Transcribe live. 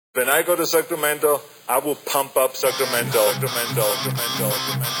When I go to Sacramento, I will pump up Sacramento.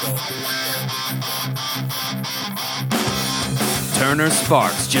 Turner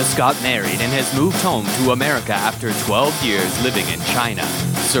Sparks just got married and has moved home to America after 12 years living in China.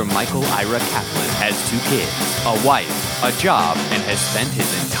 Sir Michael Ira Kaplan has 2 kids, a wife, a job, and has spent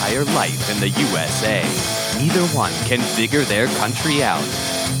his entire life in the USA. Neither one can figure their country out.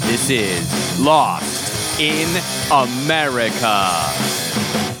 This is Lost in America.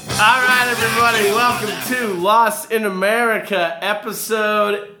 All right, everybody, welcome to Lost in America,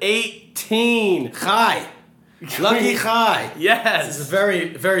 episode 18. Hi. Lucky Hi. Yes. This is a very,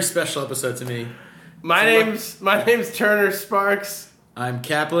 very special episode to me. My name's Turner Sparks. I'm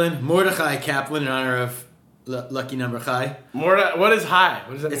Kaplan, Mordechai Kaplan, in honor of lucky number Chai. What is high?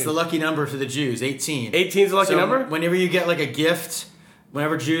 What does that mean? It's the lucky number for the Jews, 18. 18 is the lucky number? Whenever you get like a gift,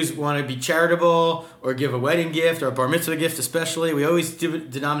 whenever Jews want to be charitable or give a wedding gift or a bar mitzvah gift especially, we always do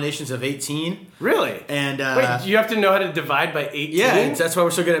denominations of 18. Really? And wait, you have to know how to divide by 18? Yeah, that's why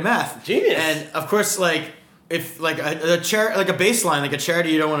we're so good at math. Genius. And of course, like, if like a baseline, like a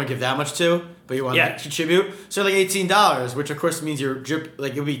charity you don't want to give that much to, but you want to contribute, so like $18, which of course means you're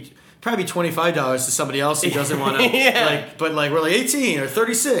like it'll be probably $25 to somebody else who doesn't want to. But like we're like 18 or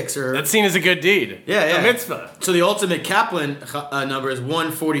 36 or that's seen as a good deed. Yeah. A mitzvah. So the ultimate Kaplan number is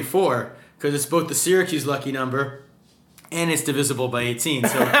 144 because it's both the Syracuse lucky number and it's divisible by 18.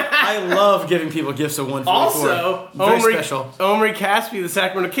 So I love giving people gifts of 144. Also, very special. Omri Caspi, the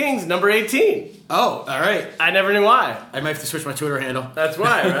Sacramento Kings, number 18. Oh, all right. I never knew why. I might have to switch my Twitter handle. That's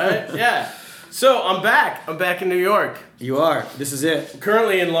why, right? Yeah. So I'm back. I'm back in New York. You are. This is it.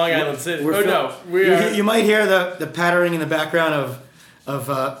 Currently in Long Island City. You might hear the pattering in the background of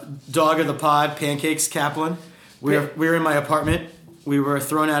Dog of the Pod, Pancakes Kaplan. We're in my apartment. We were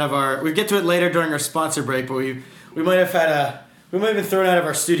thrown out of our. We get to it later during our sponsor break, but we might have been thrown out of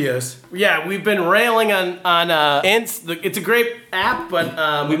our studios. Yeah, we've been railing on Ints. It's a great app,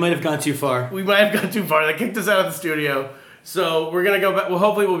 but we might have gone too far. We might have gone too far. They kicked us out of the studio. So we're gonna go back. Well,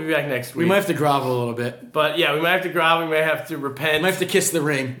 hopefully we'll be back next week. We might have to grovel a little bit. But yeah, we might have to grovel. We may have to repent. We might have to kiss the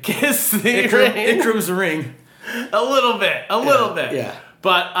ring. Kiss the ring. Ikram's ring. A little bit. Yeah.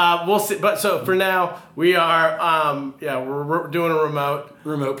 But we'll see. But so for now, we are we're doing a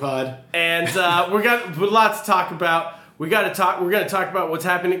remote pod, and we got lots to talk about. We're gonna talk about what's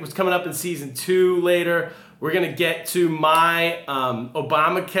happening, what's coming up in season 2 later. We're gonna get to my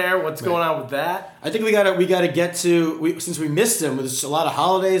Obamacare. What's going on with that? I think we gotta get to since we missed him. There's a lot of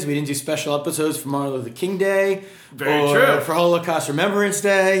holidays. We didn't do special episodes for Martin Luther King Day. Very true. For Holocaust Remembrance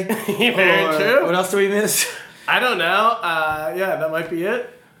Day. Very true. What else do we miss? I don't know. That might be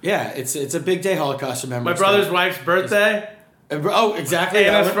it. Yeah, it's a big day, Holocaust Remembrance My brother's Day. wife's birthday. Oh, exactly.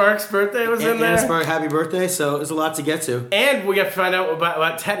 Anna Sparks' birthday was in there. Anna Sparks, happy birthday. So there's a lot to get to. And we got to find out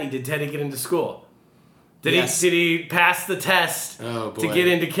about Teddy. Did Teddy get into school? Did he pass the test to get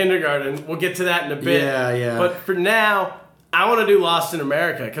into kindergarten? We'll get to that in a bit. Yeah. But for now, I want to do Lost in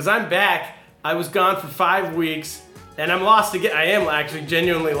America because I'm back. I was gone for 5 weeks. And I'm lost again. I am actually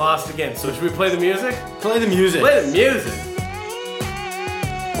genuinely lost again. So should we play the music? Play the music. Play the music.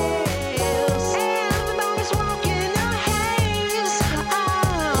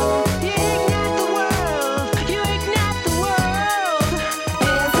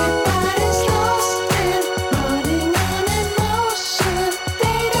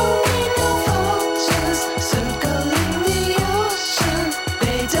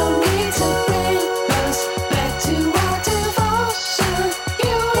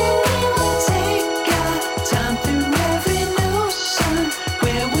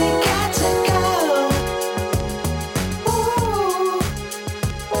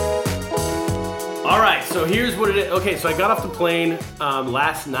 Here's what it is. Okay, so I got off the plane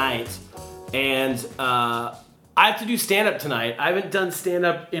last night, and I have to do stand-up tonight. I haven't done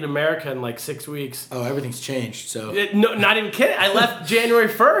stand-up in America in like 6 weeks. Oh, everything's changed, so... No, not even kidding. I left January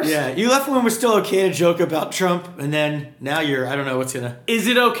 1st. Yeah, you left when it was still okay to joke about Trump, and then now I don't know what's gonna... Is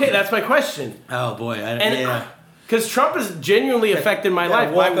it okay? That's my question. Oh, boy. Because Trump has genuinely affected my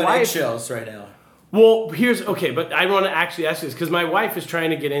life. My wife eggshells right now. Well, but I want to actually ask you this, because my wife is trying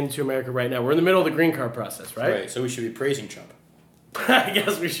to get into America right now. We're in the middle of the green card process, right? Right, so we should be praising Trump. I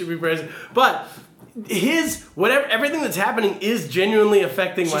guess we should be praising. But everything that's happening is genuinely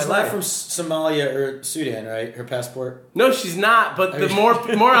affecting my life. She's not from Somalia or Sudan, right? Her passport? No, she's not, but the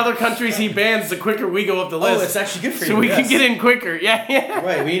more other countries he bans, the quicker we go up the list. Oh, it's actually good for you. So we can get in quicker. Yeah.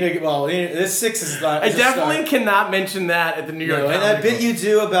 Right, we need to this 6 is not... I definitely cannot mention that at the New York Comedy And that bit Club. you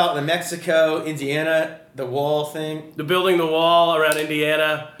do about the Mexico, Indiana, the wall thing. The building the wall around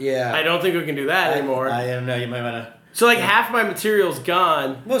Indiana. Yeah. I don't think we can do that anymore. I don't know, you might want to... So like half my material's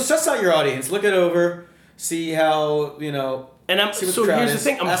gone. Well, suss out your audience. Look it over. See how, you know. And see what so the crowd here's the is.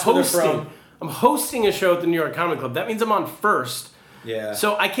 thing. Ask where they're from. I'm hosting a show at the New York Comedy Club. That means I'm on first. Yeah.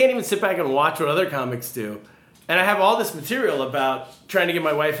 So I can't even sit back and watch what other comics do. And I have all this material about trying to get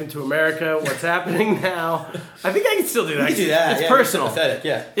my wife into America, what's happening now. I think I can still do that. You can do that. It's yeah, personal. It's pathetic.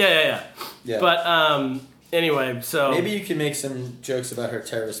 Yeah. Yeah. But anyway, so Maybe you can make some jokes about her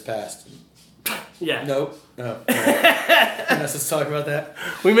terrorist past. yeah. Nope. No. Let's talk about that.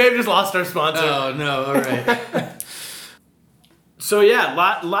 We may have just lost our sponsor. Oh no! All right. So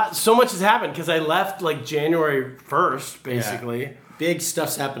yeah, so much has happened because I left like January 1st, basically. Yeah. Big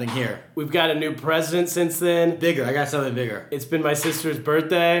stuff's happening here. We've got a new president since then. Bigger. I got something bigger. It's been my sister's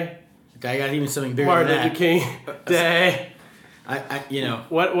birthday. I got even something bigger Martin than Luther King Day. I you know.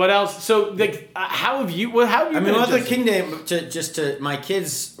 What else? So like, how have you? How have you? I mean, been Martin Luther adjusting? King Day. My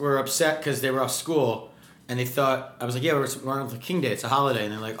kids were upset because they were off school, and they thought I was like, yeah, it's Martin Luther King Day. It's a holiday,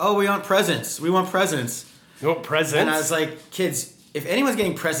 and they're like, oh, we want presents. We want presents. You want presents? And I was like, kids. If anyone's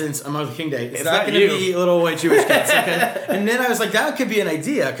getting presents on Martin Luther King Day, it's not not going to you. be little white Jewish kids. Okay? And then I was like, that could be an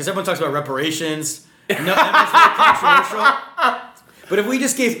idea because everyone talks about reparations. No, that's very controversial. But if we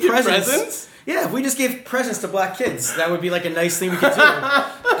just gave presents, yeah, if we just gave presents to black kids, that would be like a nice thing we could do,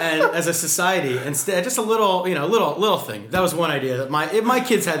 and as a society. Instead, just a little, little thing. That was one idea that my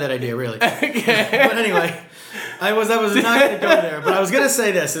kids had that idea really. Okay. But anyway, I was not going to go there. But I was going to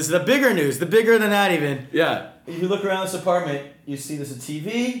say this is the bigger news, the bigger than that even. Yeah. If you look around this apartment, you see there's a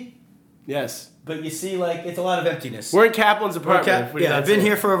TV, Yes. but you see like it's a lot of emptiness. We're in Kaplan's apartment. Yeah, I've been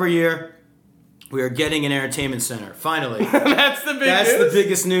here for over a year. We are getting an entertainment center finally. That's the big That's news. the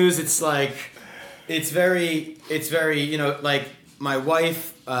biggest news. It's like, it's very, like my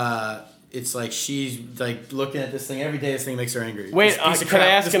wife. It's like she's like looking at this thing every day. This thing makes her angry. Wait, This piece of can I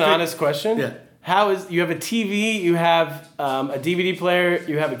crap, ask this an big- honest question? Yeah. How is you have a TV, you have a DVD player,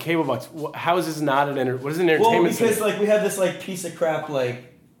 you have a cable box. How is this not what is an Well, entertainment because center? like we have this like piece of crap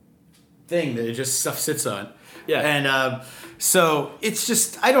like thing that it just stuff sits on. Yeah. And so it's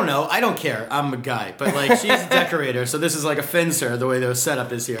just I don't know. I don't care. I'm a guy, but like she's a decorator, so this is like offends her the way the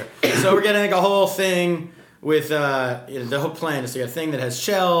setup is here. So we're getting like a whole thing with the whole plan is to get a thing that has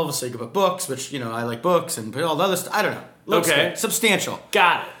shelves, so you can put books, which I like books and put all the other stuff. I don't know. Looks Okay. good. Substantial.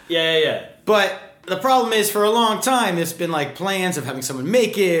 Got it. Yeah. But the problem is, for a long time, there's been like plans of having someone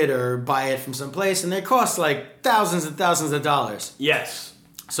make it or buy it from some place, and they cost like thousands and thousands of dollars. Yes.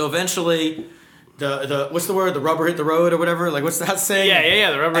 So eventually, the what's the word? The rubber hit the road or whatever. Like what's that saying?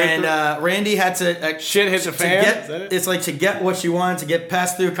 Yeah. The rubber. And Randy had to shit hit the fan. Get, Is that it? It's like to get what she wanted to get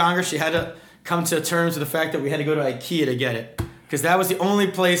passed through Congress. She had to come to terms with the fact that we had to go to IKEA to get it because that was the only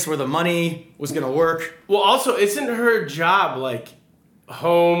place where the money was going to work. Well, also, isn't her job like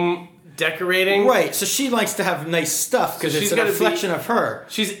home decorating? Right. So she likes to have nice stuff because So it's she's a gotta reflection of her.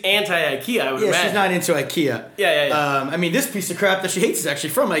 She's anti-IKEA, I would Yeah, imagine. she's not into IKEA. Yeah. I mean, this piece of crap that she hates is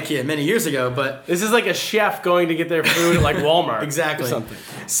actually from IKEA many years ago, but This is like a chef going to get their food at like Walmart. exactly. Or something.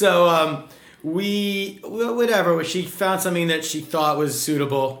 So whatever. She found something that she thought was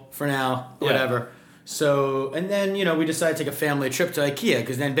suitable for now, Yeah. whatever. So and then we decided to take a family trip to IKEA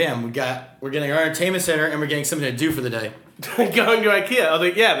because then bam, we're getting our entertainment center and we're getting something to do for the day. Going to IKEA. Oh,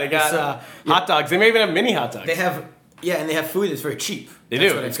 they got So, hot dogs. They may even have mini hot dogs. They have and they have food that's very cheap. They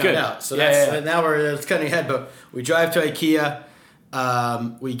That's do. what I It's found good. out. So Yeah. now it's cutting ahead. But we drive to IKEA.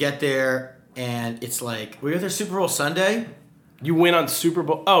 We get there and it's like we got there Super Bowl Sunday. You win on Super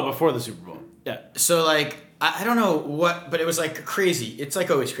Bowl. Oh, before the Super Bowl. Yeah. So like I don't know what, but it was like crazy. It's like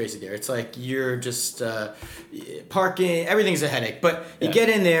always crazy there. It's like you're just parking. Everything's a headache. But you get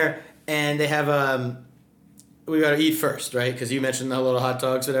in there and they have we got to eat first, right? Because you mentioned the little hot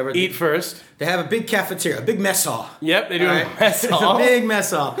dogs, whatever. Eat first. They have a big cafeteria, a big mess hall. Yep, they do All a right? mess It's hall. a big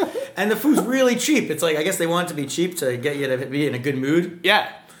mess hall, and the food's really cheap. It's like I guess they want it to be cheap to get you to be in a good mood. Yeah.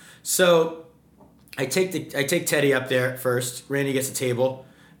 So I take Teddy up there first. Randy gets a table,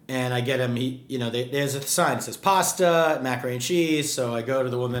 and I get him. There's a sign that says pasta, macaroni and cheese. So I go to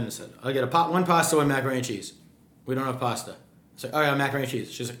the woman and said, "I'll get one pasta, one macaroni and cheese." We don't have pasta. So, oh yeah, macaroni and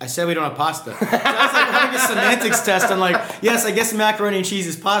cheese. She's like, I said we don't have pasta. So I was like having a semantics test. I'm like, yes, I guess macaroni and cheese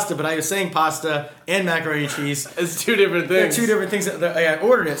is pasta, but I was saying pasta and macaroni and cheese. It's two different They're things. two different things. I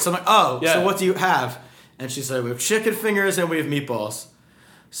ordered it. So I'm like, oh, Yeah. so what do you have? And she's like, we have chicken fingers and we have meatballs.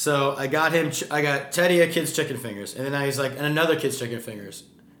 So I got Teddy a kid's chicken fingers. And then I was like, and another kid's chicken fingers.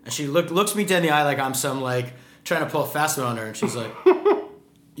 And she looks me dead in the eye like I'm some like trying to pull a fast one on her. And she's like,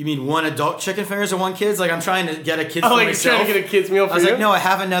 you mean one adult chicken fingers and one kid's? Like I'm trying to get a kid's for like myself. you're trying to get a kid's meal for I was you? like, no, I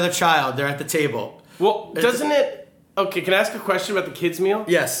have another child. They're at the table. Well, doesn't it... Okay, can I ask a question about the kids' meal?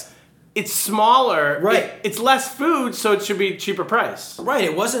 Yes. it's smaller. Right. It's less food, so it should be cheaper price. Right.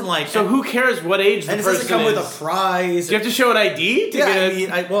 It wasn't like. So who cares what age the and it person doesn't come is? with a prize. Do you have to show an ID? Yeah, I mean,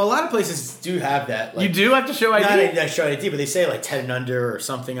 well, a lot of places do have that. Like, you do have to show ID? not a show ID, but they say like 10 and under or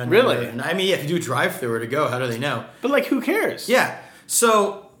something under. Really? And I mean, yeah, if you do drive-through or to go, how do they know? But like, who cares? Yeah.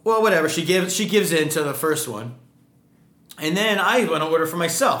 So, well, whatever. She gives in to the first one. And then I want to order for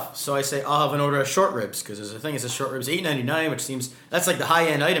myself. So I say, I'll have an order of short ribs, because there's a thing, it says short ribs $8.99, which seems, that's like the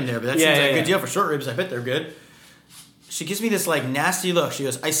high-end item there, but that seems like a good deal for short ribs. I bet they're good. She gives me this like nasty look. She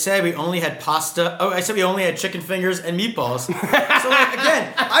goes, I said we only had pasta. Oh, I said we only had chicken fingers and meatballs. So like,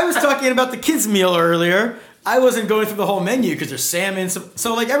 again, I was talking about the kids' meal earlier. I wasn't going through the whole menu because there's salmon.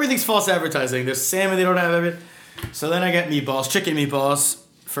 So like everything's false advertising. There's salmon, they don't have everything. So then I got meatballs, chicken meatballs.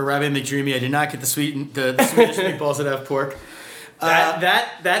 For Rabbi McDreamy, I did not get the Swedish meatballs that have pork.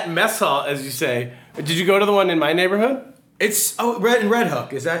 That mess hall, as you say. Did you go to the one in my neighborhood? It's Red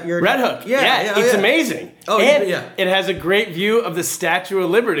Hook. Is that your Red Hook? Yeah, it's amazing. Oh, and yeah. It has a great view of the Statue of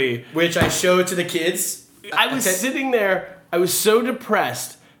Liberty, which I showed to the kids. I was sitting there. I was so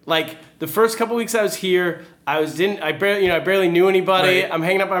depressed. Like the first couple weeks I was here, I barely knew anybody. Right. I'm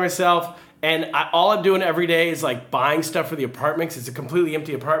hanging out by myself. And all I'm doing every day is like buying stuff for the apartment 'cause it's a completely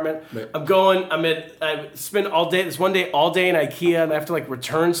empty apartment. Right. I spend all day, this one day, all day in IKEA, and I have to like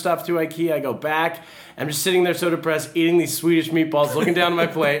return stuff to IKEA. I go back. I'm just sitting there so depressed, eating these Swedish meatballs, looking down at my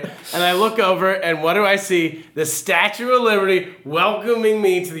plate, and I look over, and what do I see? The Statue of Liberty welcoming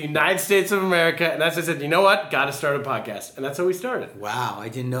me to the United States of America. And that's when I said, you know what? Got to start a podcast. And that's how we started. Wow, I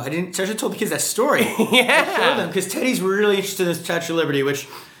didn't know. I should have told the kids that story. Yeah. I showed them, because Teddy's really interested in the Statue of Liberty, which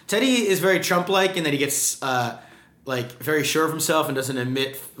Teddy is very Trump-like in that he gets very sure of himself and doesn't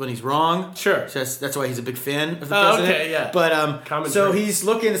admit when he's wrong. Sure. So that's why he's a big fan of the president. Okay, yeah. But so he's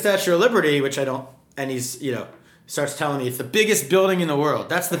looking at the Statue of Liberty, which I don't, and he's starts telling me it's the biggest building in the world.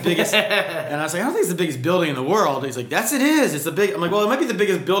 That's the biggest. And I was like, I don't think it's the biggest building in the world. And he's like, yes, it is. It's the big. I'm like, well, it might be the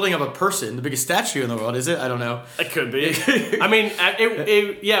biggest building of a person, the biggest statue in the world. Is it? I don't know. It could be. I mean,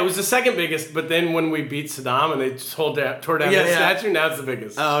 it was the second biggest, but then when we beat Saddam and they just tore down the statue, now it's the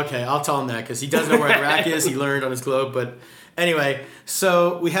biggest. Oh, okay. I'll tell him that because he does know where Iraq is. He learned on his globe. But anyway,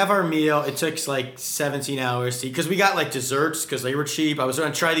 so we have our meal. It took like 17 hours because we got like desserts because they were cheap. I was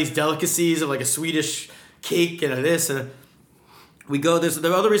going to try these delicacies of like a Swedish cake and this and we go.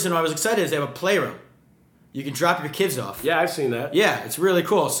 The other reason why I was excited is they have a playroom. You can drop your kids off. Yeah, I've seen that. Yeah, it's really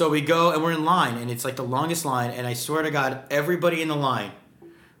cool. So we go and we're in line, and it's like the longest line. And I swear to God, everybody in the line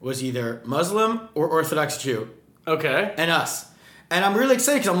was either Muslim or Orthodox Jew. Okay. And us. And I'm really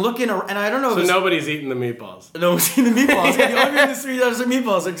excited because I'm looking around, and I don't know. So nobody's eating the meatballs. No one's eating the meatballs. Yeah, the only in the street are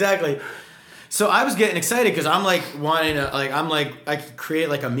meatballs. Exactly. So I was getting excited because I'm like wanting to I could create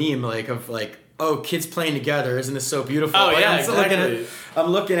like a meme of oh, kids playing together, isn't this so beautiful? Oh, yeah, exactly.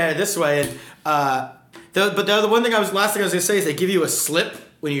 I'm looking at it this way, and the one thing last thing I was gonna say is they give you a slip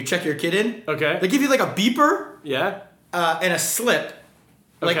when you check your kid in. Okay. They give you like a beeper. Yeah. And a slip.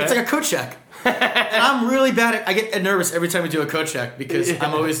 Like okay. It's like a code check. And I'm really bad at. I get nervous every time we do a code check because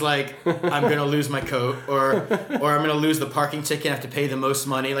I'm always like, I'm gonna lose my coat or I'm gonna lose the parking ticket and have to pay the most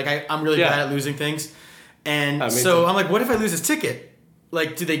money. Like I'm really bad at losing things. And so I'm like, what if I lose this ticket?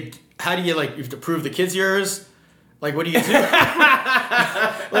 Like, how do you you have to prove the kid's yours? Like, what do you do?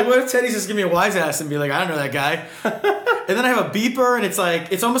 Like, what if Teddy's just give me a wise ass and be like, I don't know that guy? And then I have a beeper, and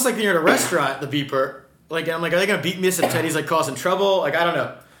it's almost like when you're at a restaurant, the beeper. Like, I'm like, are they gonna beat me if Teddy's causing trouble? Like, I don't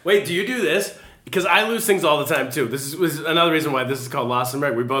know. Wait, do you do this? Because I lose things all the time too. This was another reason why this is called Lost and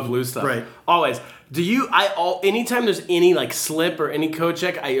Wrecked. We both lose stuff. Right. Always. Anytime there's any slip or any code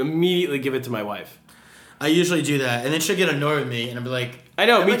check, I immediately give it to my wife. I usually do that, and then she'll get annoyed with me, and I'll be like, I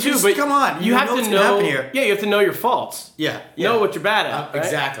know, me too, but come on, you have to what's know. gonna happen here. Yeah, you have to know your faults. Yeah. Know what you're bad at.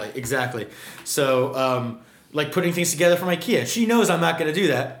 Right? Exactly. So, putting things together from IKEA. She knows I'm not going to do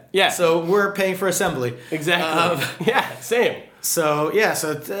that. Yeah. So we're paying for assembly. Exactly. Yeah, same. So all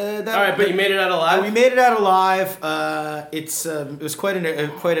right, but you made it out alive. We made it out alive. It was quite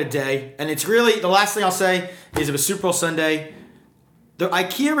a day, and it's really the last thing I'll say is it was Super Bowl Sunday. The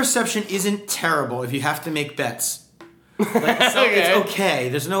IKEA reception isn't terrible if you have to make bets. It's okay.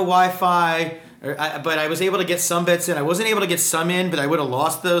 There's no Wi-Fi, but I was able to get some bets in. I wasn't able to get some in, but I would have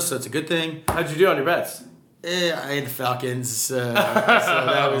lost those, so it's a good thing. How'd you do on your bets? I had the Falcons, so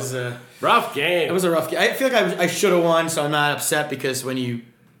that was rough game. It was a rough game. I feel like I should have won, so I'm not upset because when you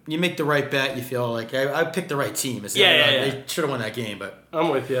make the right bet, you feel like I picked the right team. Yeah. They should have won that game, but I'm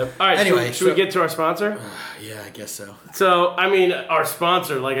with you. All right. Anyway, should we get to our sponsor? Yeah, I guess so. So, I mean, our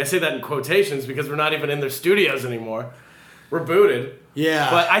sponsor, like I say that in quotations because we're not even in their studios anymore. We're booted.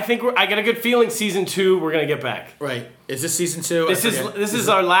 Yeah. But I think I got a good feeling season 2 we're gonna get back. Right. Is this season 2? This is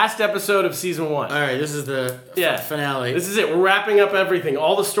our last episode of season 1. All right. This is the finale. This is it. We're wrapping up everything.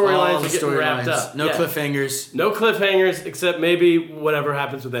 All the storylines are getting wrapped up. No cliffhangers. No cliffhangers, except maybe whatever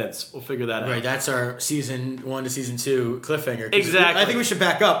happens with Ents. We'll figure that out. Right. That's our season 1 to season 2 cliffhanger. Exactly. I think we should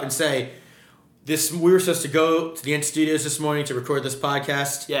back up and say this. We were supposed to go to the Ent Studios this morning to record this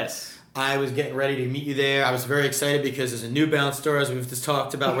podcast. Yes. I was getting ready to meet you there. I was very excited because there's a New Balance store, as we've just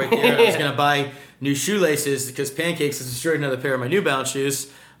talked about right there. I was going to buy new shoelaces because Pancakes has destroyed another pair of my New Balance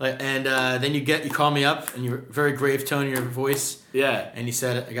shoes. And then you call me up, and you're very grave tone in your voice. Yeah. And you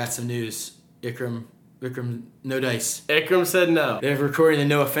said, I got some news. Ikram, no dice. Ikram said no. They're recording the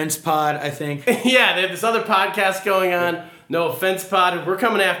No Offense pod, I think. Yeah, they have this other podcast going on, No Offense Pod. We're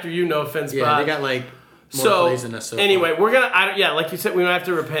coming after you, No Offense Pod. Yeah, they got like... more plays than us so anyway, far. we're gonna. Like you said, we might have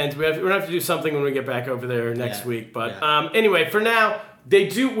to repent. We're gonna have to do something when we get back over there next week. But anyway, for now,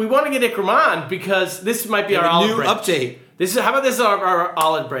 we want to get Ikram on because this might be our olive branch. Update. How about this is our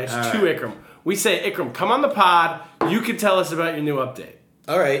olive branch to right. Ikram? We say, Ikram, come on the pod. You can tell us about your new update.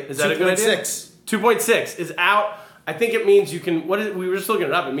 All right. Is that a good idea? 2.6 is out. I think it means you can. We were just looking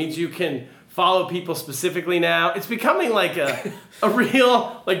it up. It means you can follow people specifically now. It's becoming like a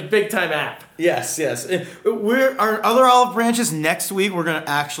real big time app. Yes. Our other olive branches next week. We're gonna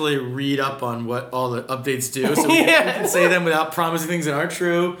actually read up on what all the updates do, so we can say them without promising things that aren't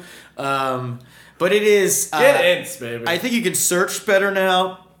true. But it is. Get Ents, baby. I think you can search better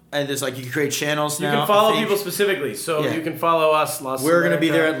now, and there's you can create channels now. You can follow people specifically, so you can follow us. We're gonna be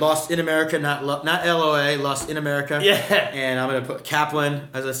there at Lost in America, not LOA, Lost in America. Yeah. And I'm gonna put Kaplan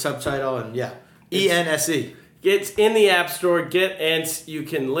as a subtitle, and ENSE. It's in the App Store. Get Ents. You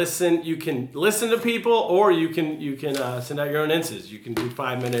can listen. You can listen to people, or you can send out your own Entses. You can do up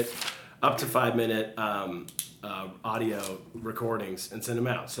to 5 minute audio recordings and send them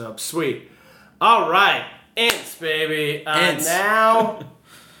out. So sweet. All right, Ents, baby. Ents. Now,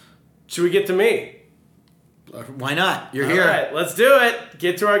 should we get to me? Why not? You're here. All right, let's do it.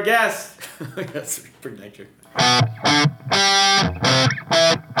 Get to our guest. That's pretty accurate.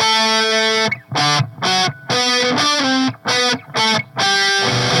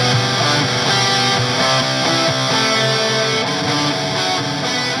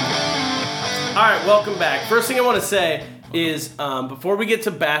 All right, welcome back. First thing I want to say is before we get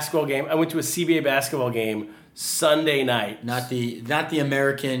to basketball game, I went to a CBA basketball game Sunday night. Not the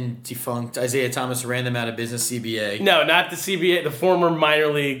American defunct Isaiah Thomas ran them out of business CBA. No, not the CBA, the former minor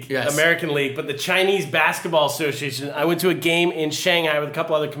league, American league, but the Chinese Basketball Association. I went to a game in Shanghai with a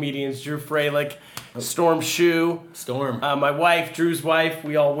couple other comedians, Drew Freilich, Storm Shu. My wife, Drew's wife,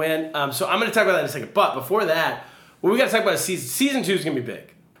 we all went. So I'm going to talk about that in a second. But before that, what we got to talk about is season 2 is going to be big.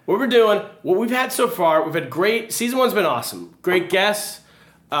 What we're doing, what we've had so far, we've had great, season 1's been awesome. Great guests.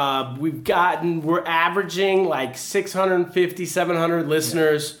 We're averaging like 650, 700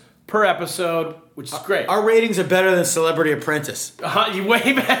 listeners per episode, which is great. Our ratings are better than Celebrity Apprentice. You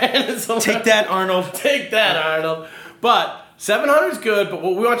way better than Celebrity. Take that, Arnold. Take that, Arnold. But 700 is good, but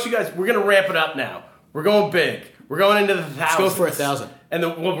what we want you guys, we're going to ramp it up now. We're going big. We're going into the thousands. Let's go for 1,000. And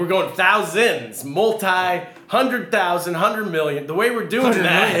we're going thousands, 100,000, 100 million. The way we're doing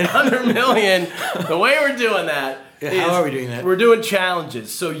that, 100 million, the way we're doing that is, how are we doing that? We're doing challenges.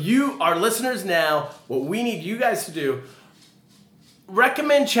 So you, our listeners now, what we need you guys to do,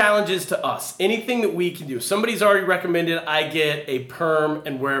 recommend challenges to us. Anything that we can do. Somebody's already recommended I get a perm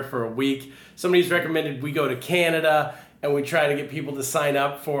and wear it for a week. Somebody's recommended we go to Canada and we try to get people to sign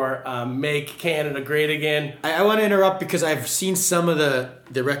up for Make Canada Great Again. I want to interrupt because I've seen some of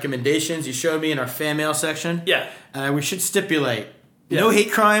the recommendations you showed me in our fan mail section. Yeah. And we should stipulate no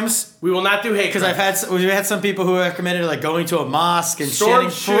hate crimes. We will not do hate crimes. Because we've had some people who recommended going to a mosque and chanting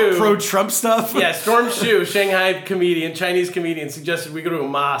pro-Trump stuff. Yeah, Storm Shu, Shanghai comedian, Chinese comedian, suggested we go to a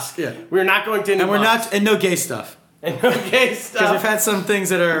mosque. Yeah. We're not going to any mosques. And no gay stuff. And no gay stuff. Because we've had some things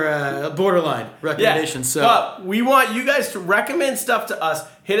that are borderline recommendations. Yeah, but we want you guys to recommend stuff to us.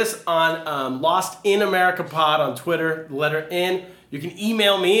 Hit us on Lost in America Pod on Twitter, the letter N. You can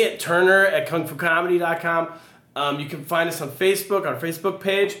email me at turner@kungfucomedy.com. You can find us on Facebook, our Facebook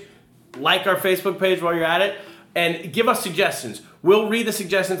page. Like our Facebook page while you're at it. And give us suggestions. We'll read the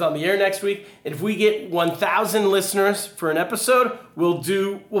suggestions on the air next week. And if we get 1,000 listeners for an episode, we'll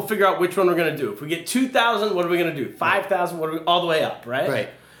figure out which one we're going to do. If we get 2,000, what are we going to do? 5,000, all the way up, right? Right.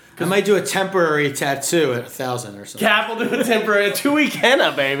 I might do a temporary tattoo at 1,000 or something. Cap will do a temporary, a 2-week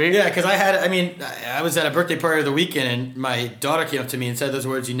henna, baby. Yeah, because I was at a birthday party of the weekend, and my daughter came up to me and said those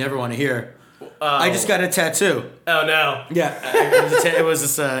words you never want to hear. I just got a tattoo. Oh no. Yeah, it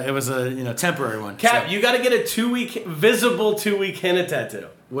was a temporary one. Cap, so. you got to get a visible 2-week henna tattoo.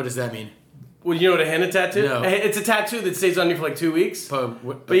 What does that mean? Well, you know what a henna tattoo? No. It's a tattoo that stays on you for like 2 weeks. But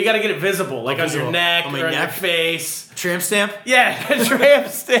you got to get it visible, like on visible. your neck On my or on your neck? face. Tramp stamp? Yeah, a tramp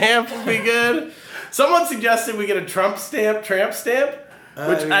stamp would be good. Someone suggested we get a tramp stamp, which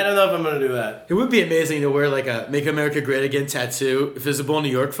I don't know if I'm going to do that. It would be amazing to wear like a "Make America Great Again" tattoo visible in New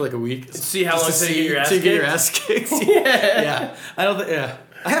York for like a week. See how long Just to get your ass to get your kicked? ass kicked. Yeah. Yeah, I don't. Yeah,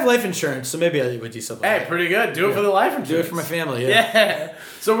 I have life insurance, so maybe I would do something. Hey, like that. pretty good. Do it for the life insurance. Do it for my family. Yeah. Yeah.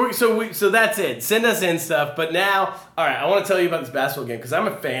 So that's it. Send us in stuff. But now, all right, I want to tell you about this basketball game because I'm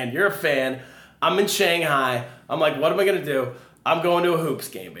a fan. You're a fan. I'm in Shanghai. I'm like, what am I gonna do? I'm going to a hoops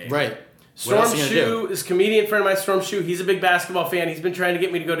game, baby. Right. What Storm else are you gonna Shu is a comedian friend of mine. Storm Shu. He's a big basketball fan. He's been trying to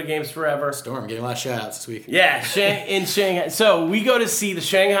get me to go to games forever. Storm getting a lot of shout outs this week. Yeah, in Shanghai. So we go to see your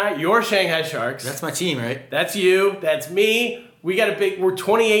Shanghai Sharks. That's my team, right? That's you. That's me. We're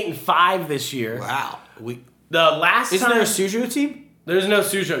 28-5 this year. Wow. The last Isn't time there a Suzhou team? there's no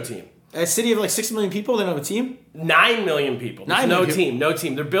Suzhou team. A city of like 6 million people, they don't have a team? 9 million people. There's 9 no million team. No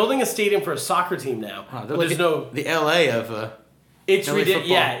team. They're building a stadium for a soccer team now. Wow, but like there's no. the LA of It's LA ridiculous.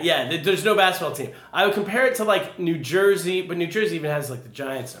 football. Yeah. There's no basketball team. I would compare it to like New Jersey, but New Jersey even has like the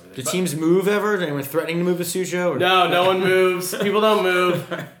Giants and everything. Do But- teams move ever? Is anyone threatening to move to Suzhou? Or? No one moves. People don't move.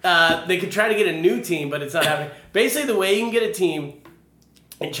 They could try to get a new team, but it's not happening. Basically, the way you can get a team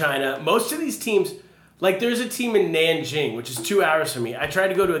in China, most of these teams, like there's a team in Nanjing, which is 2 hours from me. I tried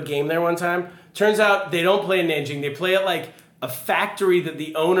to go to a game there one time. Turns out they don't play in Nanjing. They play at like a factory that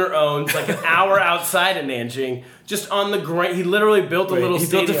the owner owns, like an hour outside of Nanjing, just on the ground. He literally built a little He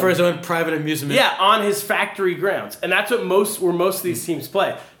stadium. built it for his own private amusement. Yeah, on his factory grounds. And that's what most of these teams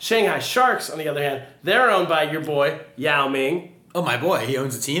play. Shanghai Sharks, on the other hand, they're owned by your boy, Yao Ming. Oh, my boy. He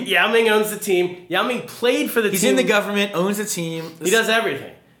owns a team? Yao Ming owns the team. Yao Ming played for the He's team. in the government, owns a team. He does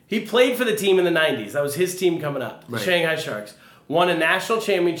everything. He played for the team in the 90s. That was his team coming up. The Right. Shanghai Sharks. Won a national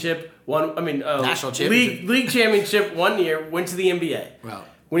championship. National championship. League championship 1 year. Went to the NBA. Wow.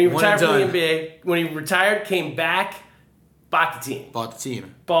 When he One retired and from the done. NBA, when he retired, came back, bought the team. Bought the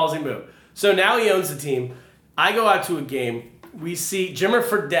team. Ballsy move. So now he owns the team. I go out to a game. We see Jimmer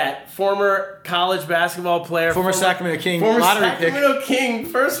Fredette, former college basketball player. Former Sacramento King Former lottery pick. Sacramento King,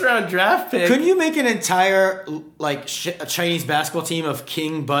 first round draft pick. Couldn't you make an entire a Chinese basketball team of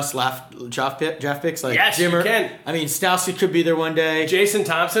king bust draft picks like Yes, you Jimmer? can. I mean, Stousky could be there one day. Jason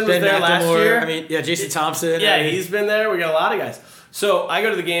Thompson was Ben there last McLemore. year. I mean, yeah, Jason Thompson. Yeah, I mean, he's been there. We got a lot of guys. So I go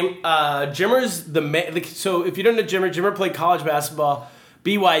to the game. Jimmer's so if you don't know Jimmer played college basketball,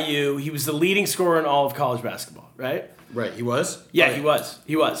 BYU. He was the leading scorer in all of college basketball, right? right. He was. Yeah, Right.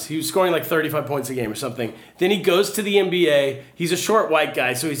 he was. He was scoring like 35 points a game or something. Then he goes to the NBA. He's a short white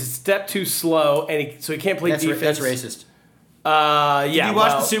guy, so he's a step too slow, and so he can't play That's, defense. that's racist. Yeah. You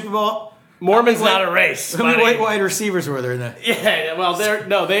watched the Super Bowl? Mormon's not a race. How many buddy. white wide receivers were there in that? Yeah, well, but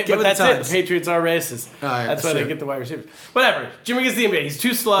with that's the it. times. The Patriots are racist. All right, that's why that's they true. get the wide receivers. Whatever. Jimmy gets the NBA. He's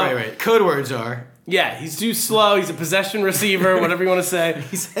too slow. Right. Code words are Yeah, he's too slow. He's a possession receiver, whatever you want to say.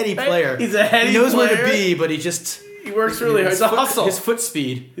 he's a heady player. He's a heady He knows where player. to be, but he just He works really hard. He's a hustle. His foot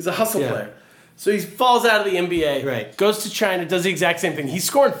speed. He's a hustle Yeah. player. So he falls out of the NBA. Right. Goes to China, does the exact same thing. He's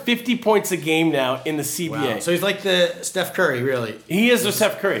scoring 50 points a game now in the CBA. Wow. So he's like the Steph Curry, really. He is the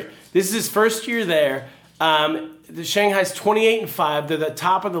Steph Curry. This is his first year there. The Shanghai's 28-5. They're the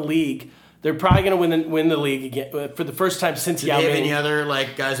top of the league. They're probably going to win the league again for the first time since Do Yao you have Ming. any other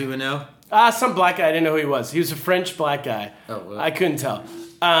like guys we would know? Some black guy. I didn't know who he was. He was a French black guy. Oh, well. I couldn't tell.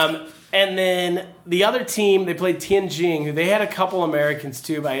 And then the other team, they played Tianjin. They had a couple Americans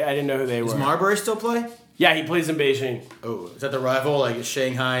too, but I didn't know who they Does were. Marbury still play? Yeah, he plays in Beijing. Oh, is that the rival, like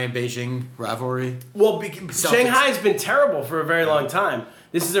Shanghai Beijing rivalry? Well, Shanghai's been terrible for a very long time.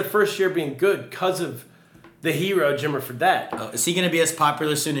 This is their first year being good because of the hero, Jimmer Fredette. Is he going to be as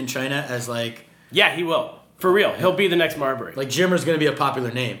popular soon in China as like Yeah, he will. For real. He'll be the next Marbury. Jimmer's going to be a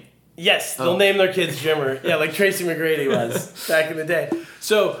popular name? Yes, they'll name their kids Jimmer. Yeah, like Tracy McGrady was back in the day.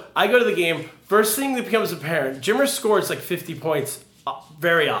 So I go to the game. First thing that becomes apparent, Jimmer scores like 50 points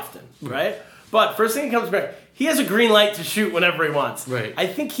very often, right? But first thing that becomes apparent, he has a green light to shoot whenever he wants. Right. I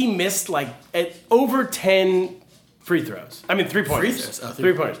think he missed like over 10 free throws. I mean, 3-pointers. Free throws? Oh,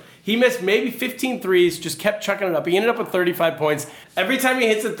 3-pointers. He missed maybe 15 threes, just kept chucking it up. He ended up with 35 points. Every time he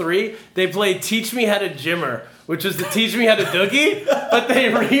hits a three, they play Teach Me How to Jimmer, which was to teach me how to doogie, but they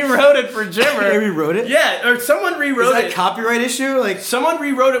rewrote it for Jimmer. They rewrote it? Yeah, or someone rewrote Is that it. a copyright issue? Like, Someone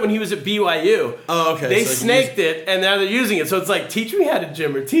rewrote it when he was at BYU. Oh, okay. They So snaked it, and now they're using it. So it's like, teach me how to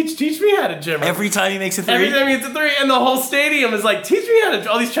Jimmer. Teach me how to Jimmer. every time he makes a 3? Every time he hits a 3, and the whole stadium is like, teach me how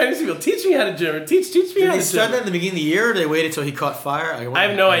to. All these Chinese people, teach me how to Jimmer. Teach me Did how they to start Jimmer. that in the beginning of the year, or did they wait until he caught fire? I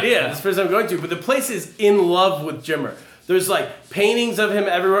have no idea. It's the first time I'm going to, but the place is in love with Jimmer. There's like paintings of him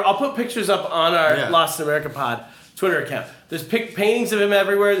everywhere. I'll put pictures up on our Lost in America Pod Twitter account. There's paintings of him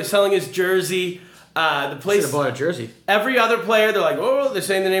everywhere. They're selling his jersey. The place. Should have bought a jersey. Every other player, they're like, oh, they're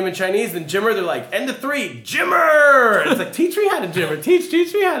saying the name in Chinese. Then Jimmer, they're like, end of 3, Jimmer. It's like, teach me how to Jimmer. Teach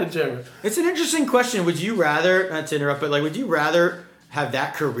me how to Jimmer. It's an interesting question. Would you rather, not to interrupt, but like, would you rather have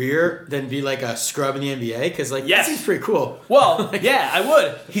that career than be like a scrub in the NBA? Because like, Yes. that seems pretty cool. Well, yeah, I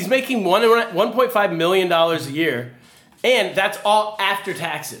would. He's making $1.5 million a year, and that's all after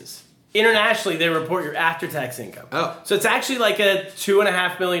taxes. Internationally, they report your after-tax income. Oh. So it's actually like a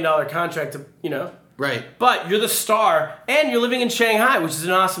 $2.5 million contract, Right. But you're the star, and you're living in Shanghai, which is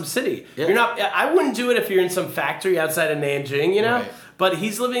an awesome city. Yeah. You're not. I wouldn't do it if you're in some factory outside of Nanjing, Right. But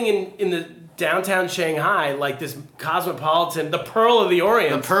he's living in the downtown Shanghai, like this cosmopolitan, the Pearl of the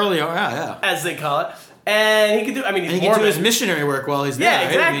Orient, Yeah. as they call it. And he can do. I mean, he's And he can do Mormon. his missionary work while he's there. Yeah, right?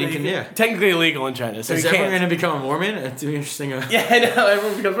 exactly. I mean, he can, Technically illegal in China, so Is he everyone can't. going to become a Mormon? It's be interesting. Yeah, I know.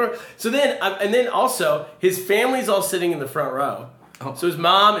 Everyone becomes Mormon. So then, and then also, his family's all sitting in the front row. Oh. So his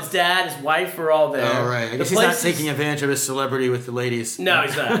mom, his dad, his wife are all there. Oh, right. I guess he's not taking advantage of his celebrity with the ladies. No,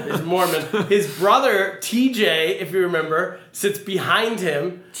 he's not. He's Mormon. His brother, TJ, if you remember, sits behind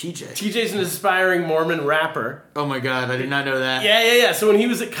him. TJ's an aspiring Mormon rapper. Oh my God, I did not know that. Yeah. So when he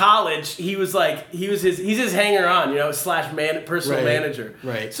was at college, he's his hanger-on, / personal manager.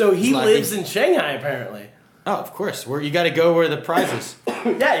 Right. So he Slapping. lives in Shanghai, apparently. Oh, of course. You got to go where the prize is.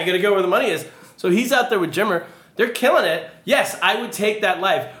 Yeah, you got to go where the money is. So he's out there with Jimmer. They're killing it. Yes, I would take that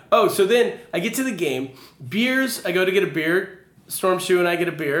life. Oh, so then I get to the game. Beers, I go to get a beer. Storm Shoe and I get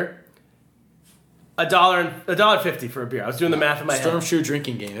a beer. $1.50 for a beer. I was doing the math in my head. Storm Shoe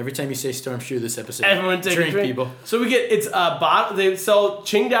drinking game. Every time you say Storm Shoe this episode, Everyone take a drink. people. So we get, it's a bottle, they sell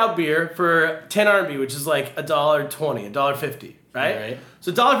Qingdao beer for 10 RMB, which is like $1.20, $1.50, right? Right.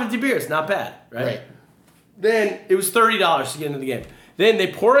 So $1.50 beer is not bad, right? Right. Then it was $30 to get into the game. Then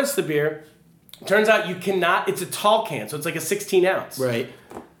they pour us the beer. Turns out you cannot, it's a tall can, so it's like a 16 ounce. Right.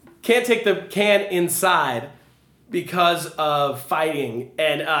 Can't take the can inside because of fighting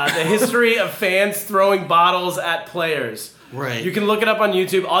and the history of fans throwing bottles at players. Right. You can look it up on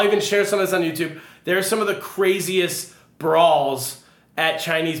YouTube. I'll even share some of this on YouTube. There are some of the craziest brawls at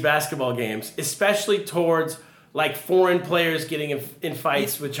Chinese basketball games, especially towards like foreign players getting in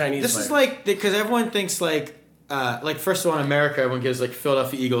fights with Chinese This players. is like, because everyone thinks like first of all in America, everyone gives like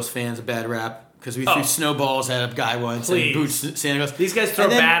Philadelphia Eagles fans a bad rap. Because we threw snowballs at a guy once Please. and boots Santa Claus. These guys throw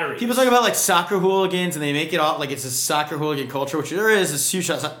And then batteries. People talk about like soccer hooligans and they make it all like it's a soccer hooligan culture, which there is a huge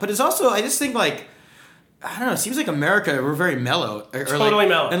shot. But it's also, I just think like, I don't know, it seems like America, we're very mellow. Totally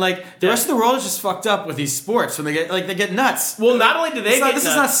mellow. And like the rest of the world is just fucked up with these sports when they get nuts. Well, not only do they get This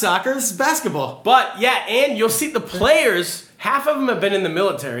is not soccer, this is basketball. But yeah, and you'll see the players, half of them have been in the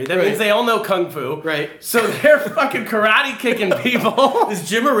military. That Right. means they all know Kung Fu. Right. So they're fucking karate kicking people. Is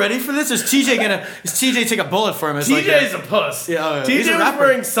Jimmer ready for this? Is TJ take a bullet for him? It's TJ's like a puss. Yeah, oh, yeah. He's a TJ was rapper.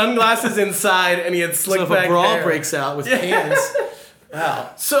 wearing sunglasses inside and he had so slick if back a brawl hair. breaks out with cans. Wow.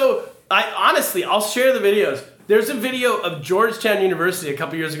 So I'll share the videos. There's a video of Georgetown University a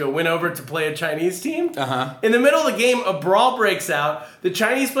couple years ago went over to play a Chinese team. Uh-huh. In the middle of the game, a brawl breaks out. The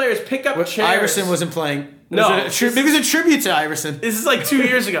Chinese players pick up chairs. Iverson wasn't playing. No. Maybe it was a tribute to Iverson. This is like 2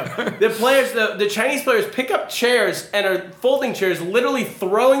 years ago. The Chinese players pick up chairs and are folding chairs, literally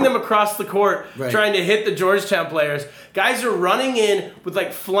throwing them across the court, Right. trying to hit the Georgetown players. Guys are running in with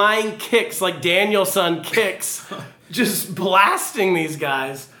like flying kicks, like Danielson kicks, just blasting these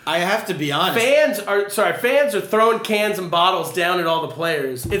guys. I have to be honest. Fans are throwing cans and bottles down at all the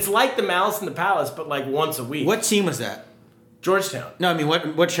players. It's like the Malice in the Palace, but like once a week. What team was that? Georgetown. No, I mean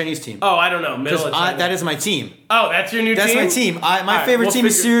what Chinese team? Oh, I don't know. Middle of China. That is my team. Oh, that's your new That's team? my team. My right, favorite we'll team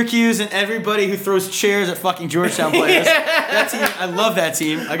is figure- Syracuse, and everybody who throws chairs at fucking Georgetown players. That team, I love that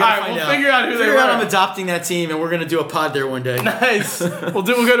team. I gotta All right, find we'll out. figure out who they Figure out were. I'm adopting that team, and we're gonna do a pod there one day. Nice. We'll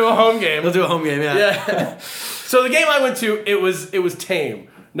go to a home game. We'll do a home game. Yeah. Yeah. So the game I went to, it was tame.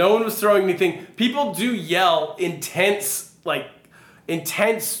 No one was throwing anything. People do yell intense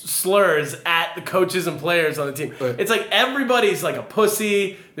slurs at the coaches and players on the team. Right. It's like everybody's like a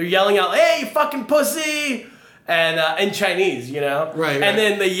pussy. They're yelling out, "Hey, you fucking pussy!" And in Chinese, you know, Right. And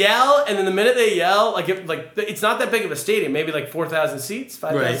then they yell, and then the minute they yell, it's not that big of a stadium, maybe like 4,000 seats,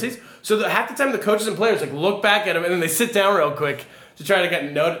 5,000 Right. seats. So half the time the coaches and players like look back at them, and then they sit down real quick to try to get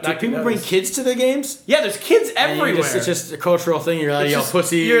noticed. Do people bring kids to the games? Yeah, there's kids And you everywhere. it's just a cultural thing. You're like, It's yo, just-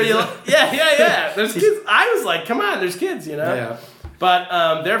 pussy. yeah. There's kids. I was like, come on, there's kids, you know. Yeah.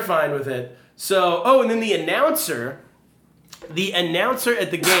 But they're fine with it. So, and then the announcer at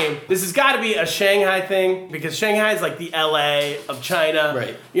the game, this has got to be a Shanghai thing, because Shanghai is like the LA of China.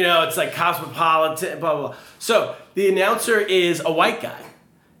 Right. You know, it's like cosmopolitan, blah, blah, blah. So the announcer is a white guy,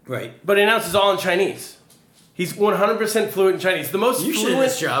 Right. but he announces all in Chinese. He's 100% fluent in Chinese. The most You should fluent. do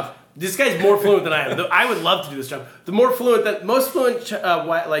this job. This guy's more fluent than I am. I would love to do this job. Most fluent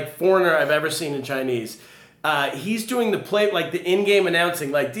foreigner I've ever seen in Chinese. He's doing the play, like the in-game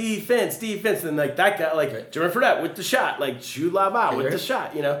announcing, like defense, and like that guy, like Jimmy Fredette with the shot, like Zhu Laba with the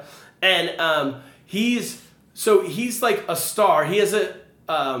shot, you know. And he's like a star. His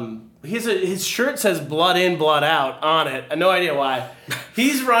shirt says "blood in, blood out" on it. I have no idea why.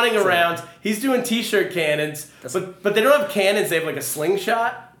 He's running around. He's doing t-shirt cannons, but they don't have cannons. They have like a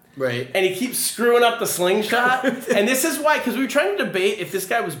slingshot. Right. And he keeps screwing up the slingshot. And this is why, because we were trying to debate if this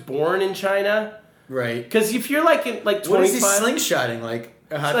guy was born in China. Right. Because if you're like in like 25, What is he slingshotting? Like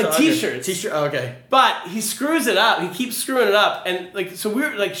a hot like dog or- t-shirts. T-shirt. Oh, okay. But he screws it up. He keeps screwing it up, and like so we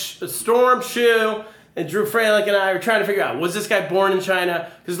were like Storm, Shu, and Drew Fralick and I were trying to figure out, was this guy born in China?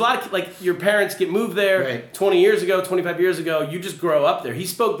 Because a lot of like your parents get moved there Right. 20 years ago, 25 years ago. You just grow up there. He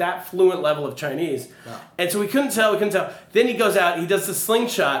spoke that fluent level of Chinese, and so we couldn't tell. Then he goes out. He does the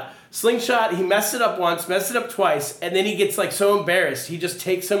slingshot. He messed it up once, messed it up twice, and then he gets like so embarrassed, he just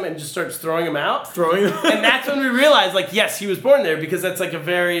takes him and just starts throwing him out. And that's when we realized, like, yes, he was born there, because that's like a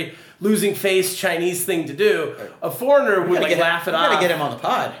very losing face Chinese thing to do. A foreigner would like laugh it off. We gotta get him on the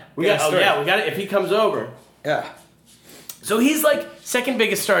pod. We got it if he comes over. Yeah. So he's like second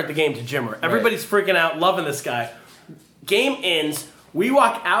biggest star at the game to Jimmer. Everybody's freaking out, loving this guy. Game ends. We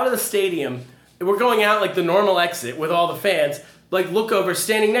walk out of the stadium. And we're going out like the normal exit with all the fans. Like look over,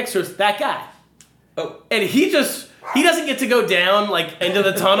 standing next to us, that guy. Oh. And he doesn't get to go down like into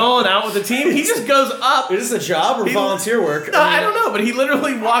the tunnel and out with the team. He just goes up. Is this a job or volunteer work? No, I don't know, but he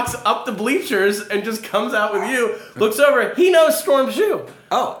literally walks up the bleachers and just comes out with you, looks over, he knows Storm Shu.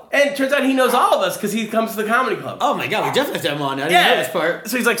 Oh. And it turns out he knows all of us because he comes to the comedy club. Oh my god, we definitely have to have him on. I didn't know this part.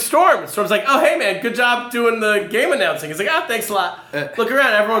 So he's like, Storm. Storm's like, oh, hey, man, good job doing the game announcing. He's like, oh, thanks a lot. Look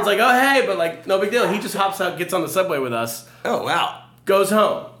around. Everyone's like, oh, hey, but like, no big deal. He just hops out, gets on the subway with us, Oh wow. goes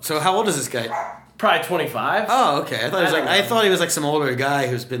home. So how old is this guy? Probably 25. Oh, okay. I don't thought he was like some older guy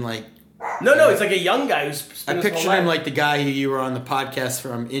who's been like. No, he's like a young guy who's I spent his whole pictured him life. like the guy who you were on the podcast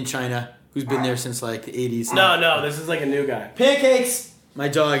from in China, who's been there since like the 80s. No, this is like a new guy. Pancakes. My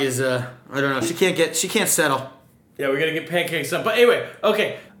dog is I don't know. She can't settle. Yeah, we're gonna get pancakes up. But anyway,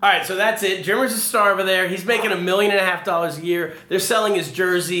 okay. All right, so that's it. Jimmer's a star over there. He's making $1.5 million a year. They're selling his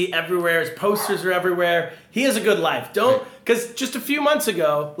jersey everywhere. His posters are everywhere. He has a good life. Because just a few months